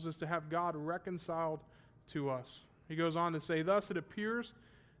evils is to have God reconciled to us. He goes on to say, thus it appears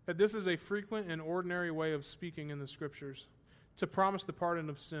that this is a frequent and ordinary way of speaking in the Scriptures, to promise the pardon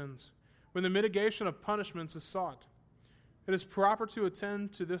of sins, when the mitigation of punishments is sought. It is proper to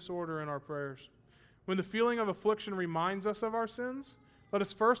attend to this order in our prayers. When the feeling of affliction reminds us of our sins, let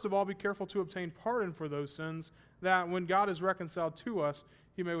us first of all be careful to obtain pardon for those sins, that when God is reconciled to us,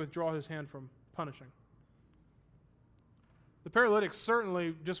 he may withdraw his hand from punishing. The paralytic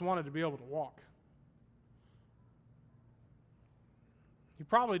certainly just wanted to be able to walk. He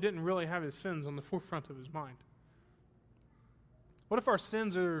probably didn't really have his sins on the forefront of his mind. What if our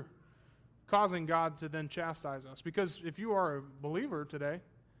sins are causing God to then chastise us? Because if you are a believer today, it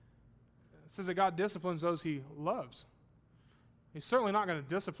says that God disciplines those he loves. He's certainly not going to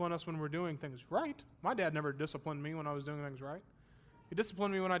discipline us when we're doing things right. My dad never disciplined me when I was doing things right. He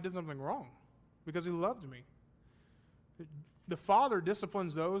disciplined me when I did something wrong because he loved me. The Father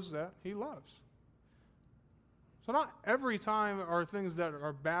disciplines those that he loves. So not every time are things that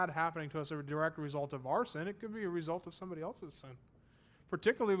are bad happening to us a direct result of our sin. It could be a result of somebody else's sin,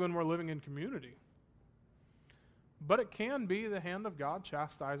 particularly when we're living in community. But it can be the hand of God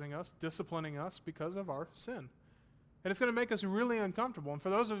chastising us, disciplining us because of our sin. And it's going to make us really uncomfortable. And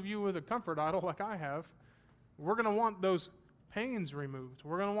for those of you with a comfort idol like I have, we're going to want those pains removed.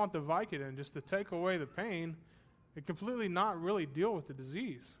 We're going to want the Vicodin just to take away the pain and completely not really deal with the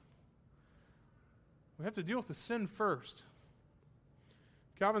disease. We have to deal with the sin first.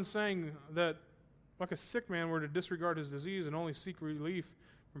 Calvin's saying that like a sick man were to disregard his disease and only seek relief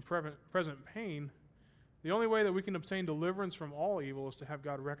from present pain, the only way that we can obtain deliverance from all evil is to have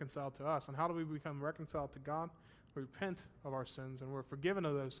God reconciled to us. And how do we become reconciled to God? We repent of our sins, and we're forgiven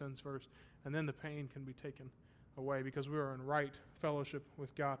of those sins first, and then the pain can be taken away because we are in right fellowship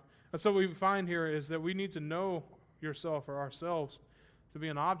with God. And so what we find here is that we need to know yourself or ourselves to be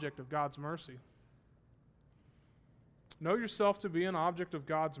an object of God's mercy. Know yourself to be an object of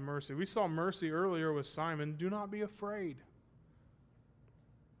God's mercy. We saw mercy earlier with Simon. Do not be afraid.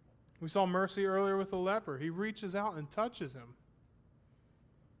 We saw mercy earlier with the leper. He reaches out and touches him.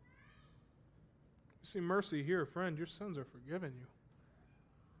 You see mercy here, friend. Your sins are forgiven you.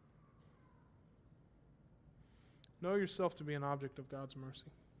 Know yourself to be an object of God's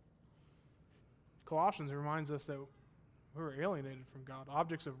mercy. Colossians reminds us that we were alienated from God,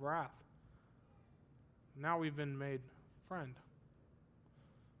 objects of wrath. Now we've been made friend.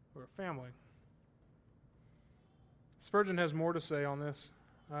 We're a family. Spurgeon has more to say on this.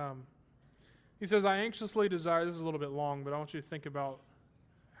 He says, I anxiously desire, this is a little bit long, but I want you to think about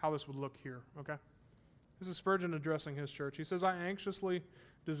how this would look here, okay? This is Spurgeon addressing his church. He says, I anxiously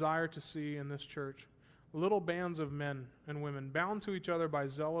desire to see in this church little bands of men and women bound to each other by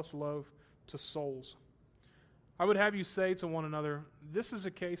zealous love to souls. I would have you say to one another, this is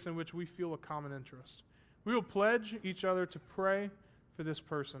a case in which we feel a common interest. We will pledge each other to pray for this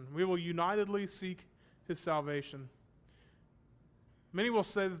person. We will unitedly seek his salvation. Many will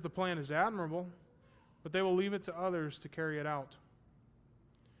say that the plan is admirable, but they will leave it to others to carry it out.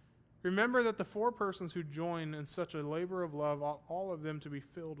 Remember that the 4 persons who join in such a labor of love ought all of them to be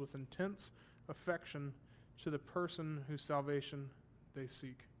filled with intense affection to the person whose salvation they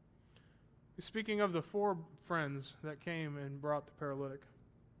seek. Speaking of the 4 friends that came and brought the paralytic,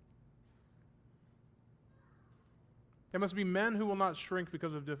 they must be men who will not shrink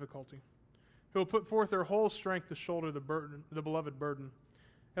because of difficulty, who will put forth their whole strength to shoulder the beloved burden,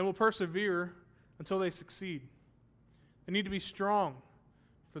 and will persevere until they succeed. They need to be strong,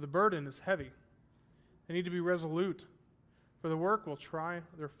 for the burden is heavy. They need to be resolute, for the work will try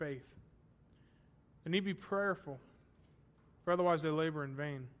their faith. They need to be prayerful, for otherwise they labor in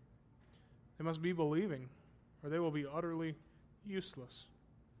vain. They must be believing, or they will be utterly useless.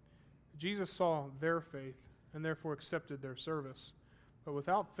 Jesus saw their faith and therefore accepted their service. But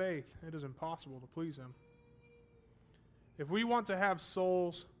without faith, it is impossible to please him. If we want to have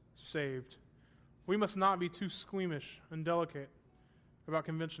souls saved, we must not be too squeamish and delicate about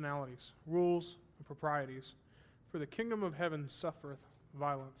conventionalities, rules, and proprieties, for the kingdom of heaven suffereth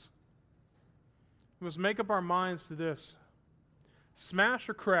violence. We must make up our minds to this. Smash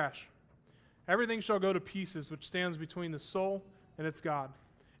or crash, everything shall go to pieces which stands between the soul and its God.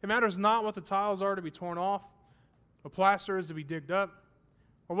 It matters not what the tiles are to be torn off, what plaster is to be digged up,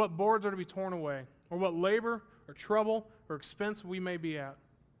 or what boards are to be torn away, or what labor or trouble or expense we may be at.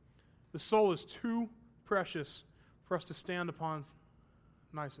 The soul is too precious for us to stand upon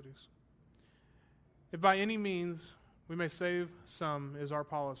niceties. If by any means we may save some, is our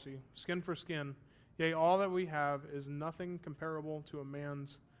policy, skin for skin, yea, all that we have is nothing comparable to a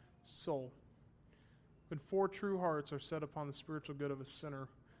man's soul. When 4 true hearts are set upon the spiritual good of a sinner,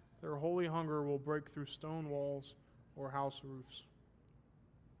 their holy hunger will break through stone walls or house roofs.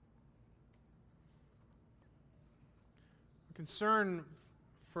 The concern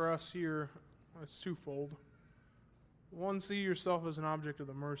for us here is twofold. One, see yourself as an object of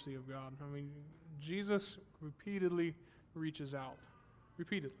the mercy of God. I mean, Jesus repeatedly reaches out.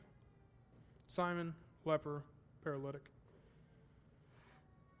 Repeatedly. Simon, leper, paralytic.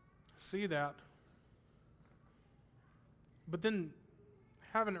 See that. But then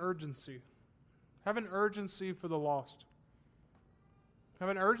have an urgency. Have an urgency for the lost. Have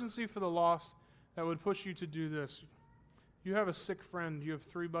an urgency for the lost that would push you to do this. You have a sick friend. You have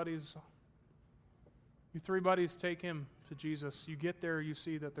 3 buddies. You 3 buddies take him to Jesus. You get there, you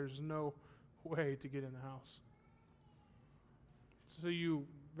see that there's no way to get in the house. So you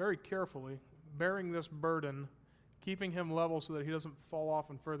very carefully, bearing this burden, keeping him level so that he doesn't fall off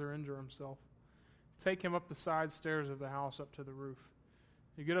and further injure himself, take him up the side stairs of the house up to the roof.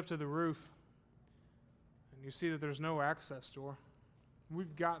 You get up to the roof, and you see that there's no access door.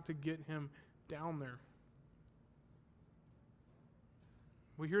 We've got to get him down there.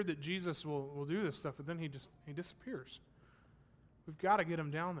 We hear that Jesus will do this stuff, but then he disappears. We've got to get him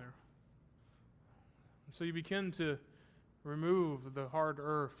down there. And so you begin to remove the hard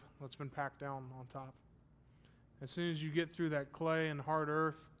earth that's been packed down on top. As soon as you get through that clay and hard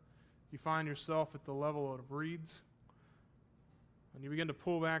earth, you find yourself at the level of reeds. And you begin to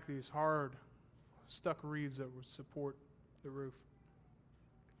pull back these hard, stuck reeds that would support the roof.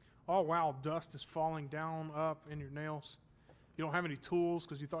 All while dust is falling down, up in your nails. You don't have any tools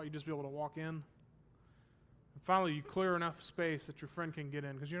because you thought you'd just be able to walk in. And finally, you clear enough space that your friend can get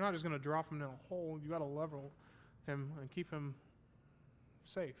in, because you're not just going to drop him in a hole. You got to level him and keep him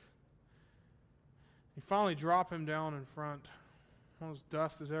safe. You finally drop him down in front. All this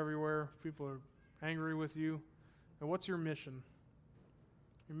dust is everywhere. People are angry with you. And what's your mission?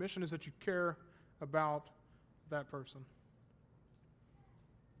 Your mission is that you care about that person.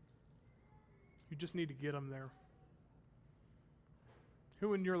 You just need to get them there.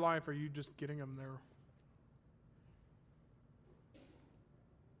 Who in your life are you just getting them there?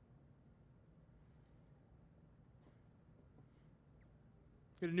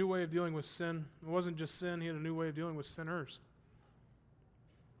 He had a new way of dealing with sin. It wasn't just sin, he had a new way of dealing with sinners.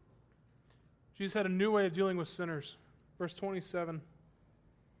 Jesus had a new way of dealing with sinners. Verse 27.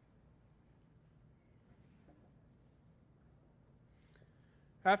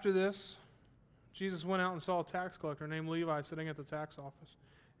 After this, Jesus went out and saw a tax collector named Levi sitting at the tax office.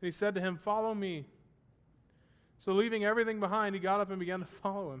 And he said to him, "Follow me." So leaving everything behind, he got up and began to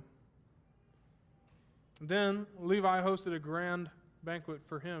follow him. Then Levi hosted a grand banquet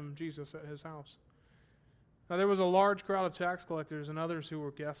for him, Jesus, at his house. Now there was a large crowd of tax collectors and others who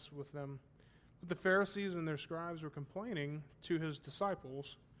were guests with them. But the Pharisees and their scribes were complaining to his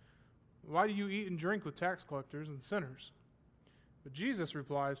disciples, "Why do you eat and drink with tax collectors and sinners?" But Jesus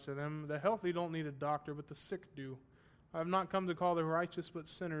replies to them, the healthy don't need a doctor, but the sick do. I have not come to call the righteous, but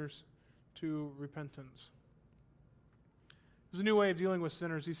sinners to repentance. There's a new way of dealing with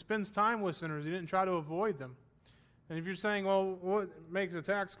sinners. He spends time with sinners. He didn't try to avoid them. And if you're saying, well, what makes a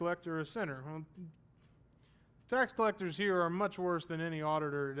tax collector a sinner? Well, tax collectors here are much worse than any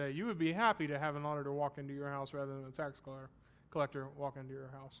auditor today. You would be happy to have an auditor walk into your house rather than a tax collector walk into your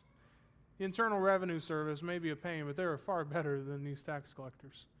house. The Internal Revenue Service may be a pain, but they're far better than these tax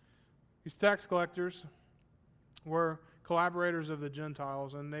collectors. These tax collectors were collaborators of the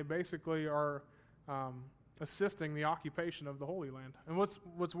Gentiles, and they basically are assisting the occupation of the Holy Land. And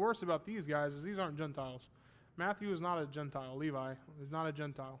what's worse about these guys is these aren't Gentiles. Matthew is not a Gentile. Levi is not a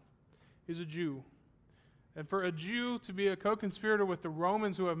Gentile. He's a Jew. And for a Jew to be a co-conspirator with the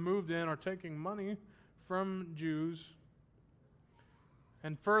Romans who have moved in are taking money from Jews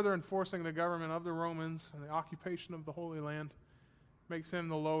and further enforcing the government of the Romans and the occupation of the Holy Land makes him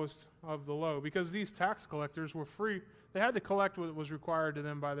the lowest of the low. Because these tax collectors were free. They had to collect what was required to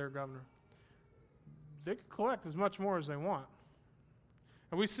them by their governor. They could collect as much more as they want.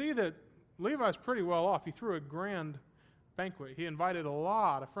 And we see that Levi's pretty well off. He threw a grand banquet. He invited a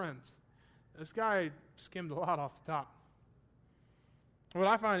lot of friends. This guy skimmed a lot off the top. What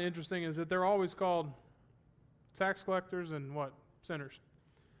I find interesting is that they're always called tax collectors and what? Sinners.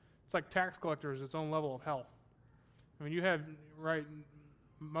 It's like tax collectors, its own level of hell. I mean, you have, right,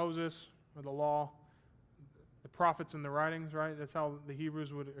 Moses, or the law, the prophets and the writings, right? That's how the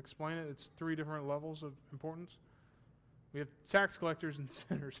Hebrews would explain it. It's 3 different levels of importance. We have tax collectors and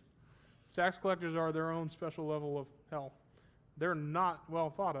sinners. Tax collectors are their own special level of hell. They're not well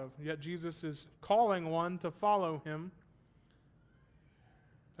thought of. Yet Jesus is calling one to follow him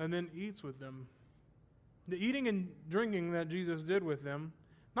and then eats with them. The eating and drinking that Jesus did with them,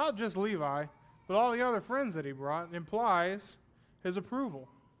 not just Levi, but all the other friends that he brought, implies his approval.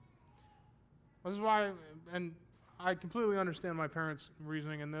 This is why, and I completely understand my parents'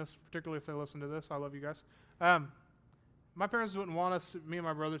 reasoning in this, particularly if they listen to this. I love you guys. My parents wouldn't want us, me and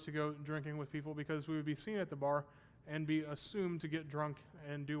my brother, to go drinking with people because we would be seen at the bar and be assumed to get drunk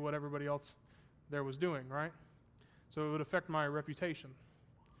and do what everybody else there was doing, right? So it would affect my reputation.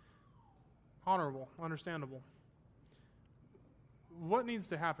 Honorable, understandable. What needs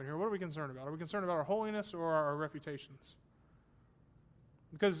to happen here? What are we concerned about? Are we concerned about our holiness or our reputations?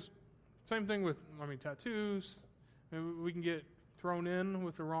 Because same thing with, tattoos. We can get thrown in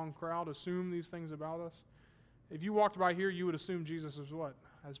with the wrong crowd, assume these things about us. If you walked by here, you would assume Jesus is what?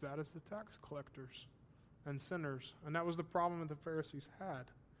 As bad as the tax collectors and sinners. And that was the problem that the Pharisees had.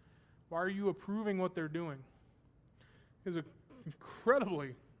 Why are you approving what they're doing? It's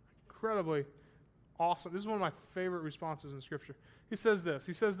incredibly awesome. This is one of my favorite responses in Scripture. He says this.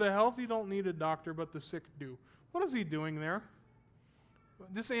 He says, the healthy don't need a doctor, but the sick do. What is he doing there?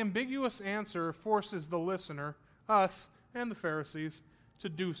 This ambiguous answer forces the listener, us and the Pharisees, to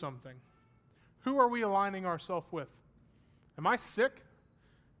do something. Who are we aligning ourselves with? Am I sick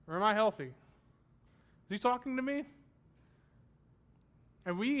or am I healthy? Is he talking to me?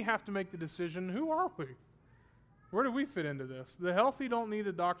 And we have to make the decision, who are we? Where do we fit into this? The healthy don't need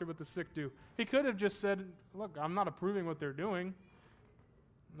a doctor, but the sick do. He could have just said, look, I'm not approving what they're doing.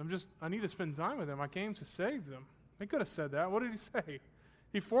 I need to spend time with them. I came to save them. He could have said that. What did he say?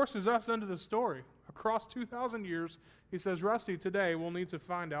 He forces us into the story. Across 2,000 years, he says, Rusty, today we'll need to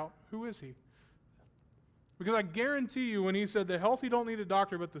find out, who is he? Because I guarantee you, when he said the healthy don't need a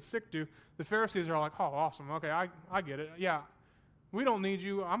doctor, but the sick do, the Pharisees are like, oh, awesome. Okay, I get it. Yeah, we don't need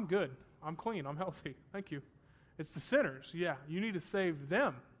you. I'm good. I'm clean. I'm healthy. Thank you. It's the sinners. Yeah, you need to save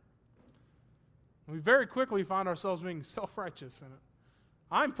them. We very quickly find ourselves being self-righteous in it.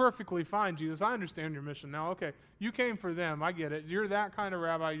 I'm perfectly fine, Jesus. I understand your mission now. Okay, you came for them. I get it. You're that kind of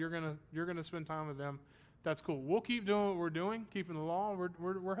rabbi. You're gonna spend time with them. That's cool. We'll keep doing what we're doing, keeping the law.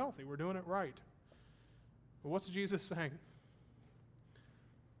 We're healthy. We're doing it right. But what's Jesus saying?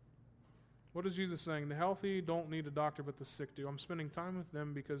 What is Jesus saying? The healthy don't need a doctor, but the sick do. I'm spending time with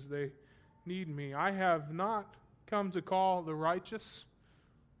them because they need me. I have not come to call the righteous,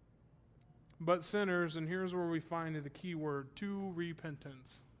 but sinners, and here's where we find the key word, to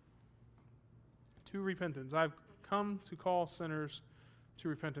repentance. To repentance. I've come to call sinners to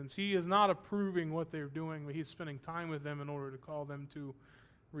repentance. He is not approving what they're doing, but he's spending time with them in order to call them to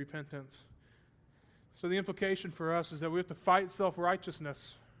repentance. So the implication for us is that we have to fight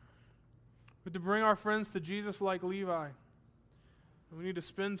self-righteousness. We have to bring our friends to Jesus like Levi. And we need to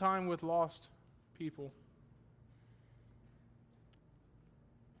spend time with lost people.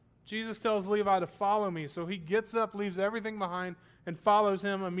 Jesus tells Levi to follow me, so he gets up, leaves everything behind, and follows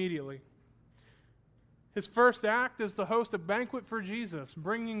him immediately. His first act is to host a banquet for Jesus,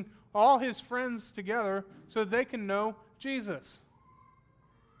 bringing all his friends together so that they can know Jesus.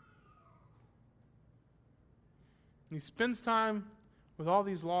 He spends time with all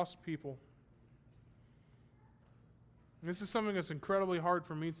these lost people. This is something that's incredibly hard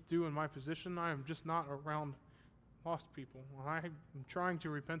for me to do in my position. I am just not around lost people. I am trying to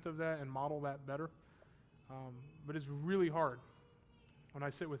repent of that and model that better. But it's really hard when I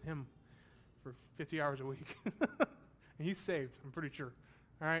sit with him for 50 hours a week. And he's saved, I'm pretty sure.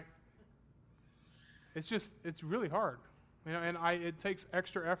 All right? It's really hard. You know, and it takes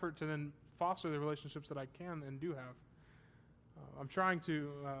extra effort to then foster the relationships that I can and do have. I'm trying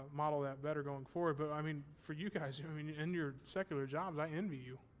to model that better going forward. But, I mean, for you guys, I mean, in your secular jobs, I envy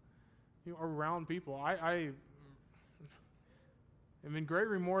you. You know, around people. I'm in great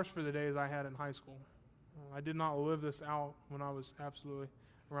remorse for the days I had in high school. I did not live this out when I was absolutely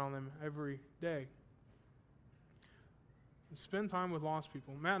around them every day. Spend time with lost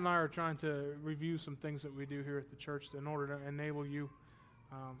people. Matt and I are trying to review some things that we do here at the church in order to enable you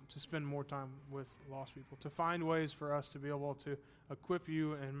to spend more time with lost people, to find ways for us to be able to equip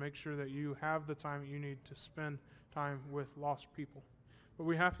you and make sure that you have the time that you need to spend time with lost people. But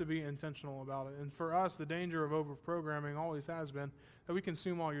we have to be intentional about it. And for us, the danger of over-programming always has been that we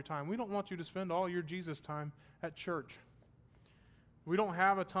consume all your time. We don't want you to spend all your Jesus time at church. We don't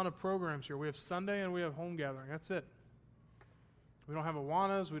have a ton of programs here. We have Sunday and we have home gathering. That's it. We don't have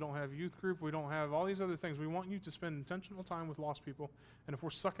Awanas. We don't have youth group. We don't have all these other things. We want you to spend intentional time with lost people. And if we're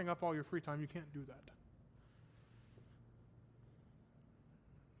sucking up all your free time, you can't do that.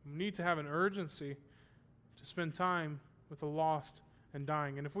 We need to have an urgency to spend time with the lost and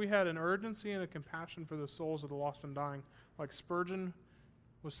dying. And if we had an urgency and a compassion for the souls of the lost and dying, like Spurgeon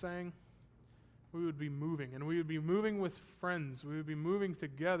was saying, we would be moving. And we would be moving with friends. We would be moving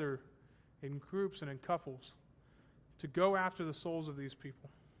together in groups and in couples to go after the souls of these people,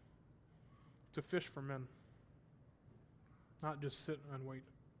 to fish for men, not just sit and wait.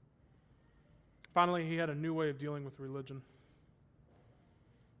 Finally, he had a new way of dealing with religion.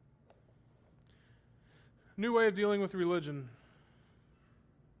 New way of dealing with religion.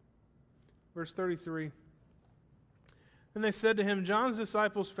 Verse 33. Then they said to him, John's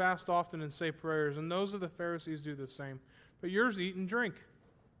disciples fast often and say prayers, and those of the Pharisees do the same. But yours eat and drink.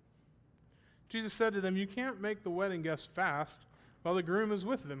 Jesus said to them, you can't make the wedding guests fast while the groom is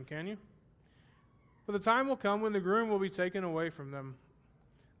with them, can you? For the time will come when the groom will be taken away from them.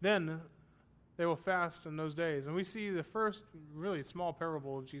 Then they will fast in those days. And we see the first really small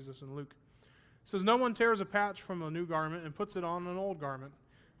parable of Jesus in Luke. It says, no one tears a patch from a new garment and puts it on an old garment.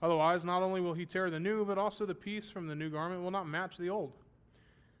 Otherwise, not only will he tear the new, but also the piece from the new garment will not match the old.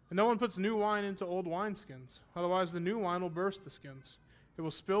 And no one puts new wine into old wineskins. Otherwise, the new wine will burst the skins. It will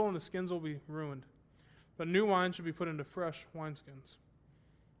spill and the skins will be ruined. But new wine should be put into fresh wineskins.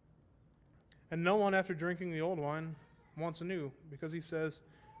 And no one, after drinking the old wine, wants a new, because he says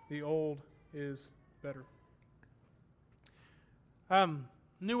the old is better.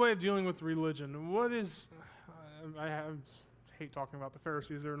 New way of dealing with religion. What is... I hate talking about the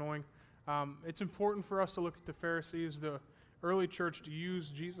Pharisees. They're annoying. It's important for us to look at the Pharisees, the early church, to use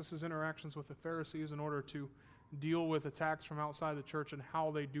Jesus' interactions with the Pharisees in order to deal with attacks from outside the church and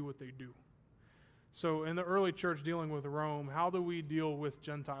how they do what they do. So in the early church dealing with Rome, how do we deal with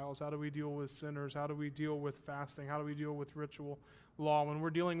Gentiles? How do we deal with sinners? How do we deal with fasting? How do we deal with ritual law? When we're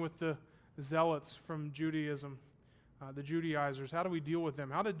dealing with the zealots from Judaism, the Judaizers, how do we deal with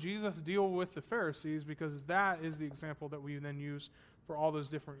them? How did Jesus deal with the Pharisees? Because that is the example that we then use for all those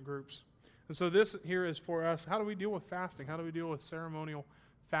different groups. And so this here is for us, how do we deal with fasting? How do we deal with ceremonial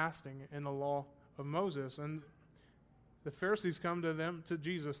fasting in the law of Moses? And the Pharisees come to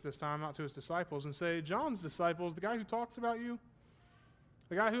Jesus this time, not to his disciples, and say, John's disciples, the guy who talks about you,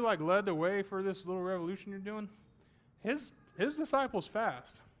 the guy who led the way for this little revolution you're doing, his disciples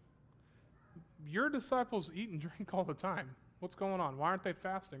fast. Your disciples eat and drink all the time. What's going on? Why aren't they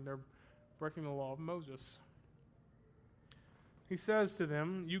fasting? They're breaking the law of Moses. He says to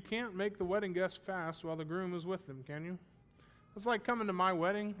them, you can't make the wedding guests fast while the groom is with them, can you? It's like coming to my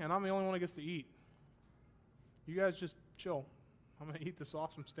wedding and I'm the only one who gets to eat. You guys just chill. I'm going to eat this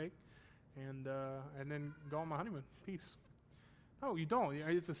awesome steak and then go on my honeymoon. Peace. No, you don't.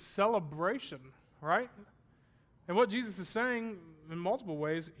 It's a celebration, right? And what Jesus is saying in multiple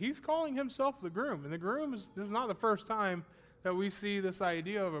ways, he's calling himself the groom. And the groom this is not the first time that we see this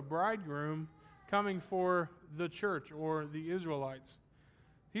idea of a bridegroom coming for the church or the Israelites.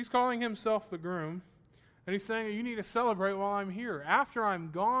 He's calling himself the groom, and he's saying you need to celebrate while I'm here. After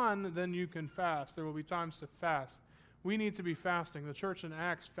I'm gone, then you can fast. There will be times to fast. We need to be fasting. The church in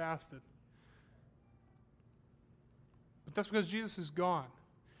Acts fasted. But that's because Jesus is gone.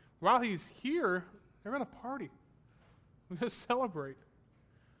 While he's here, they're going to party. We're going to celebrate.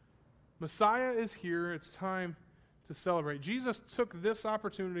 Messiah is here. It's time to celebrate. Jesus took this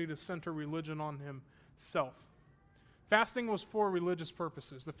opportunity to center religion on himself. Fasting was for religious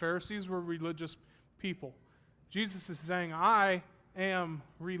purposes. The Pharisees were religious people. Jesus is saying, I am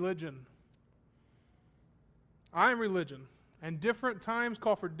religion. I am religion. And different times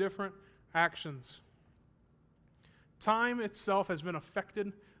call for different actions. Time itself has been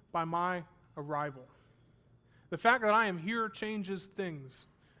affected by my arrival. The fact that I am here changes things.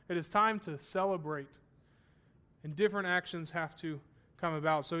 It is time to celebrate. And different actions have to come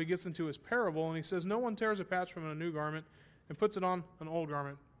about. So he gets into his parable and he says, no one tears a patch from a new garment and puts it on an old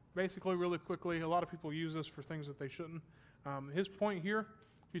garment. Basically, really quickly, a lot of people use this for things that they shouldn't. His point here,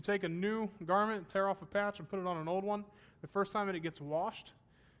 if you take a new garment, tear off a patch, and put it on an old one, the first time that it gets washed,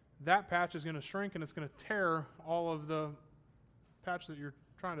 that patch is going to shrink and it's going to tear all of the patch that you're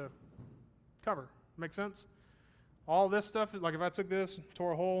trying to cover. Make sense? All this stuff, like if I took this,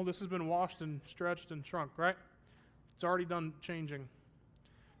 tore a hole, this has been washed and stretched and shrunk, right? It's already done changing.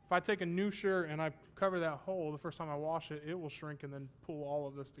 If I take a new shirt and I cover that hole, the first time I wash it, it will shrink and then pull all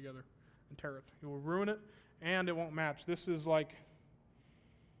of this together and tear it. It will ruin it, and it won't match. This is like,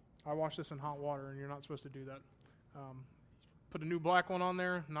 I wash this in hot water, and you're not supposed to do that. Put a new black one on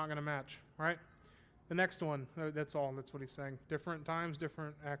there, not going to match, right? The next one, that's all. That's what he's saying. Different times,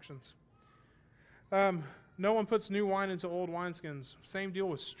 different actions. No one puts new wine into old wineskins. Same deal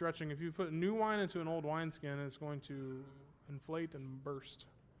with stretching. If you put new wine into an old wineskin, it's going to inflate and burst.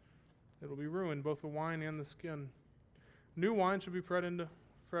 It'll be ruined, both the wine and the skin. New wine should be put into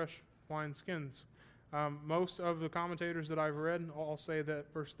fresh wine skins. Most of the commentators that I've read all say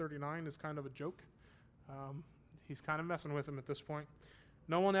that verse 39 is kind of a joke. He's kind of messing with him at this point.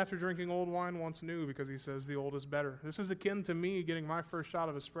 No one after drinking old wine wants new because he says the old is better. This is akin to me getting my first shot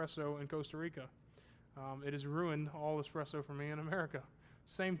of espresso in Costa Rica. It has ruined all espresso for me in America.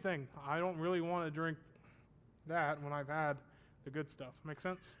 Same thing. I don't really want to drink that when I've had the good stuff. Make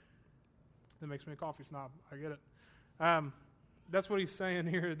sense? That makes me a coffee snob. I get it. That's what he's saying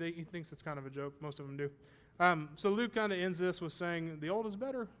here. He thinks it's kind of a joke. Most of them do. So Luke kind of ends this with saying, the old is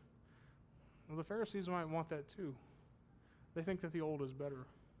better. Well, the Pharisees might want that too. They think that the old is better.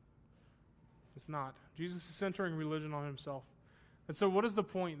 It's not. Jesus is centering religion on himself. And so what is the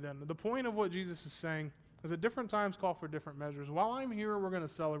point then? The point of what Jesus is saying is that different times call for different measures. While I'm here, we're going to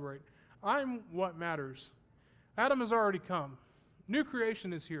celebrate. I'm what matters. Adam has already come. New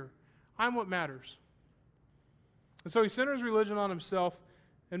creation is here. I'm what matters. And so he centers religion on himself,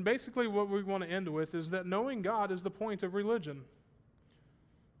 and basically what we want to end with is that knowing God is the point of religion.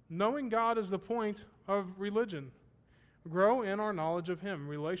 Knowing God is the point of religion. Grow in our knowledge of him,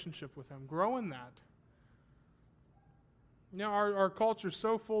 relationship with him. Grow in that. Now, our culture is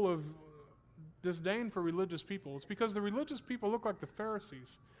so full of disdain for religious people. It's because the religious people look like the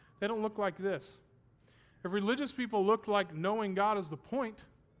Pharisees. They don't look like this. If religious people looked like knowing God is the point,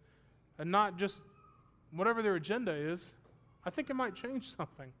 and not just whatever their agenda is, I think it might change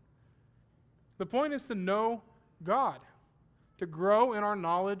something. The point is to know God, to grow in our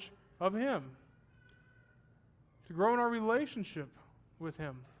knowledge of him, to grow in our relationship with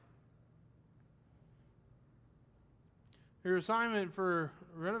him. Your assignment for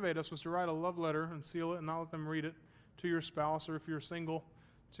Renovate Us was to write a love letter and seal it and not let them read it to your spouse, or if you're single,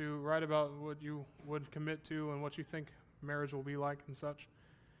 to write about what you would commit to and what you think marriage will be like and such.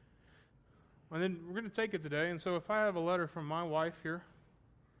 And then we're going to take it today, and so if I have a letter from my wife here,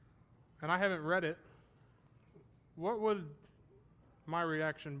 and I haven't read it, what would my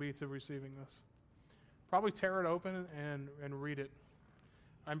reaction be to receiving this? Probably tear it open and read it.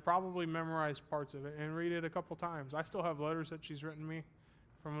 I'd probably memorize parts of it and read it a couple times. I still have letters that she's written me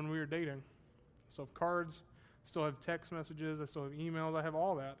from when we were dating. So cards, still have text messages, I still have emails, I have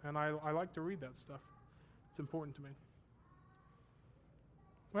all that, and I like to read that stuff. It's important to me.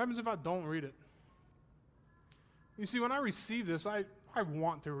 What happens if I don't read it? You see, when I receive this, I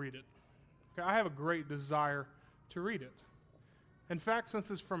want to read it. Okay, I have a great desire to read it. In fact, since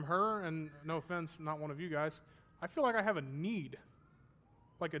it's from her, and no offense, not one of you guys, I feel like I have a need,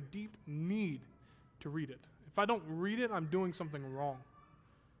 like a deep need to read it. If I don't read it, I'm doing something wrong.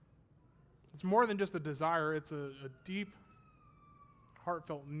 It's more than just a desire, it's a deep,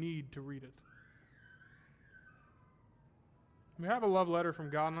 heartfelt need to read it. We have a love letter from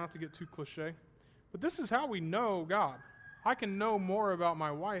God, not to get too cliche, but this is how we know God. I can know more about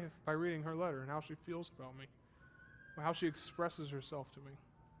my wife by reading her letter and how she feels about me, how she expresses herself to me.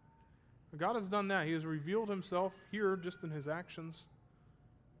 But God has done that. He has revealed himself here just in his actions.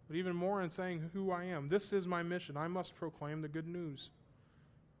 but even more in saying who I am. This is my mission. I must proclaim the good news.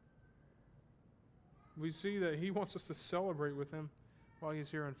 We see that he wants us to celebrate with him while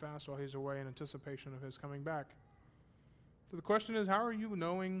he's here and fast, while he's away in anticipation of his coming back. So the question is, how are you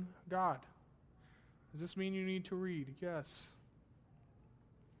knowing God? Does this mean you need to read? Yes.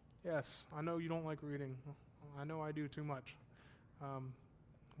 Yes, I know you don't like reading. I know I do too much.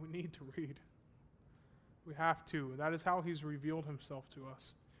 We need to read. We have to. That is how he's revealed himself to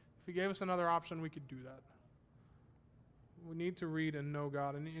us. If he gave us another option, we could do that. We need to read and know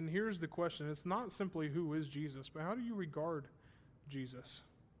God. And here's the question. It's not simply who is Jesus, but how do you regard Jesus?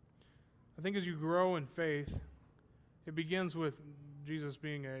 I think as you grow in faith, it begins with Jesus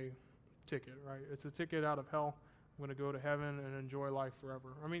being a ticket, right? It's a ticket out of hell. I'm going to go to heaven and enjoy life forever.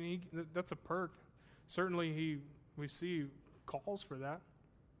 I mean, that's a perk. Certainly we see calls for that.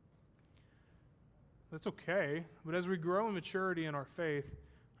 That's okay. But as we grow in maturity in our faith,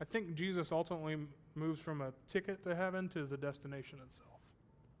 I think Jesus ultimately moves from a ticket to heaven to the destination itself.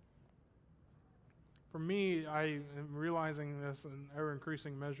 For me, I am realizing this in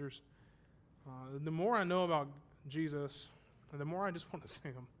ever-increasing measures. The more I know about Jesus, the more I just want to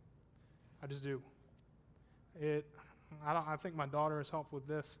sing him. I just do. I think my daughter has helped with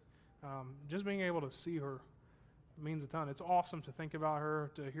this. Just being able to see her means a ton. It's awesome to think about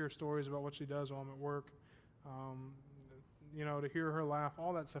her, to hear stories about what she does while I'm at work. To hear her laugh,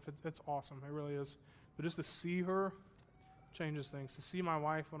 all that stuff, it's awesome. It really is. But just to see her changes things. To see my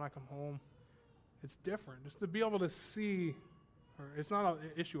wife when I come home, it's different. Just to be able to see her. It's not an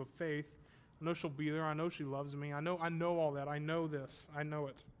issue of faith. I know she'll be there. I know she loves me. I know all that. I know this. I know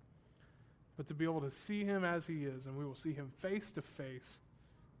it. But to be able to see him as he is, and we will see him face to face,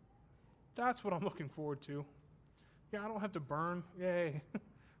 that's what I'm looking forward to. Yeah, I don't have to burn. Yay.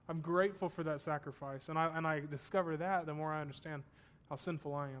 I'm grateful for that sacrifice. And I discover that, the more I understand how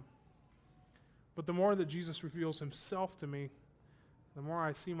sinful I am. But the more that Jesus reveals himself to me, the more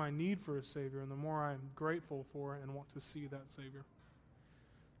I see my need for a Savior, and the more I'm grateful for and want to see that Savior.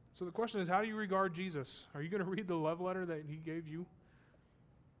 So the question is, how do you regard Jesus? Are you going to read the love letter that he gave you?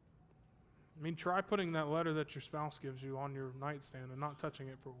 I mean, try putting that letter that your spouse gives you on your nightstand and not touching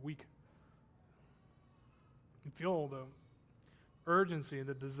it for a week. You feel the urgency,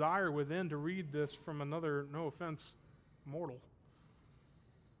 the desire within to read this from another, no offense, mortal.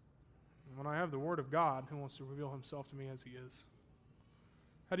 And when I have the Word of God who wants to reveal himself to me as he is.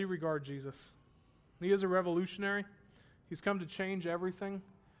 How do you regard Jesus? He is a revolutionary. He's come to change everything.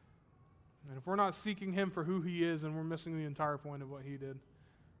 And if we're not seeking him for who he is, then we're missing the entire point of what he did.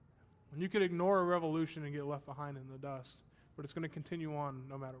 And you could ignore a revolution and get left behind in the dust, but it's going to continue on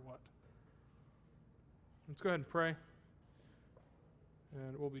no matter what. Let's go ahead and pray,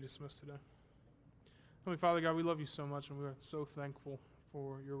 and we'll be dismissed today. Heavenly Father, God, we love you so much, and we are so thankful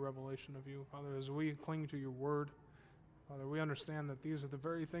for your revelation of you. Father, as we cling to your word, Father, we understand that these are the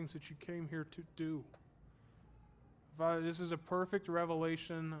very things that you came here to do. Father, this is a perfect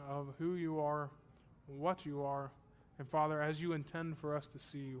revelation of who you are, what you are, and Father, as you intend for us to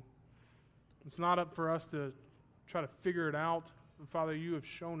see you. It's not up for us to try to figure it out. But Father, you have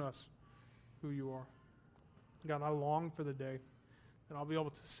shown us who you are. God, I long for the day that I'll be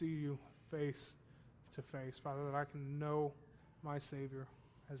able to see you face to face. Father, that I can know my Savior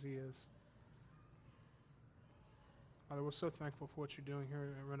as he is. Father, we're so thankful for what you're doing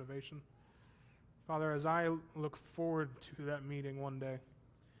here at Renovation. Father, as I look forward to that meeting one day,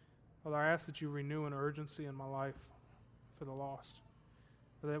 Father, I ask that you renew an urgency in my life for the lost.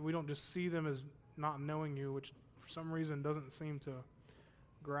 That we don't just see them as not knowing you, which for some reason doesn't seem to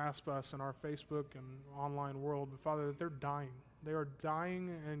grasp us in our Facebook and online world. But Father, that they're dying. They are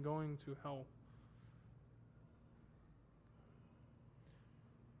dying and going to hell.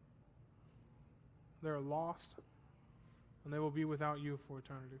 They're lost, and they will be without you for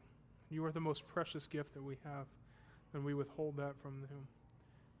eternity. You are the most precious gift that we have, and we withhold that from them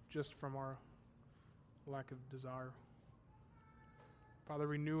just from our lack of desire. Father,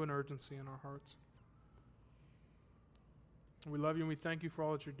 renew an urgency in our hearts. We love you and we thank you for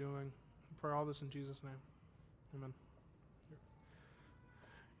all that you're doing. We pray all this in Jesus' name. Amen.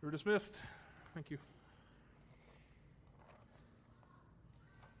 You're dismissed. Thank you.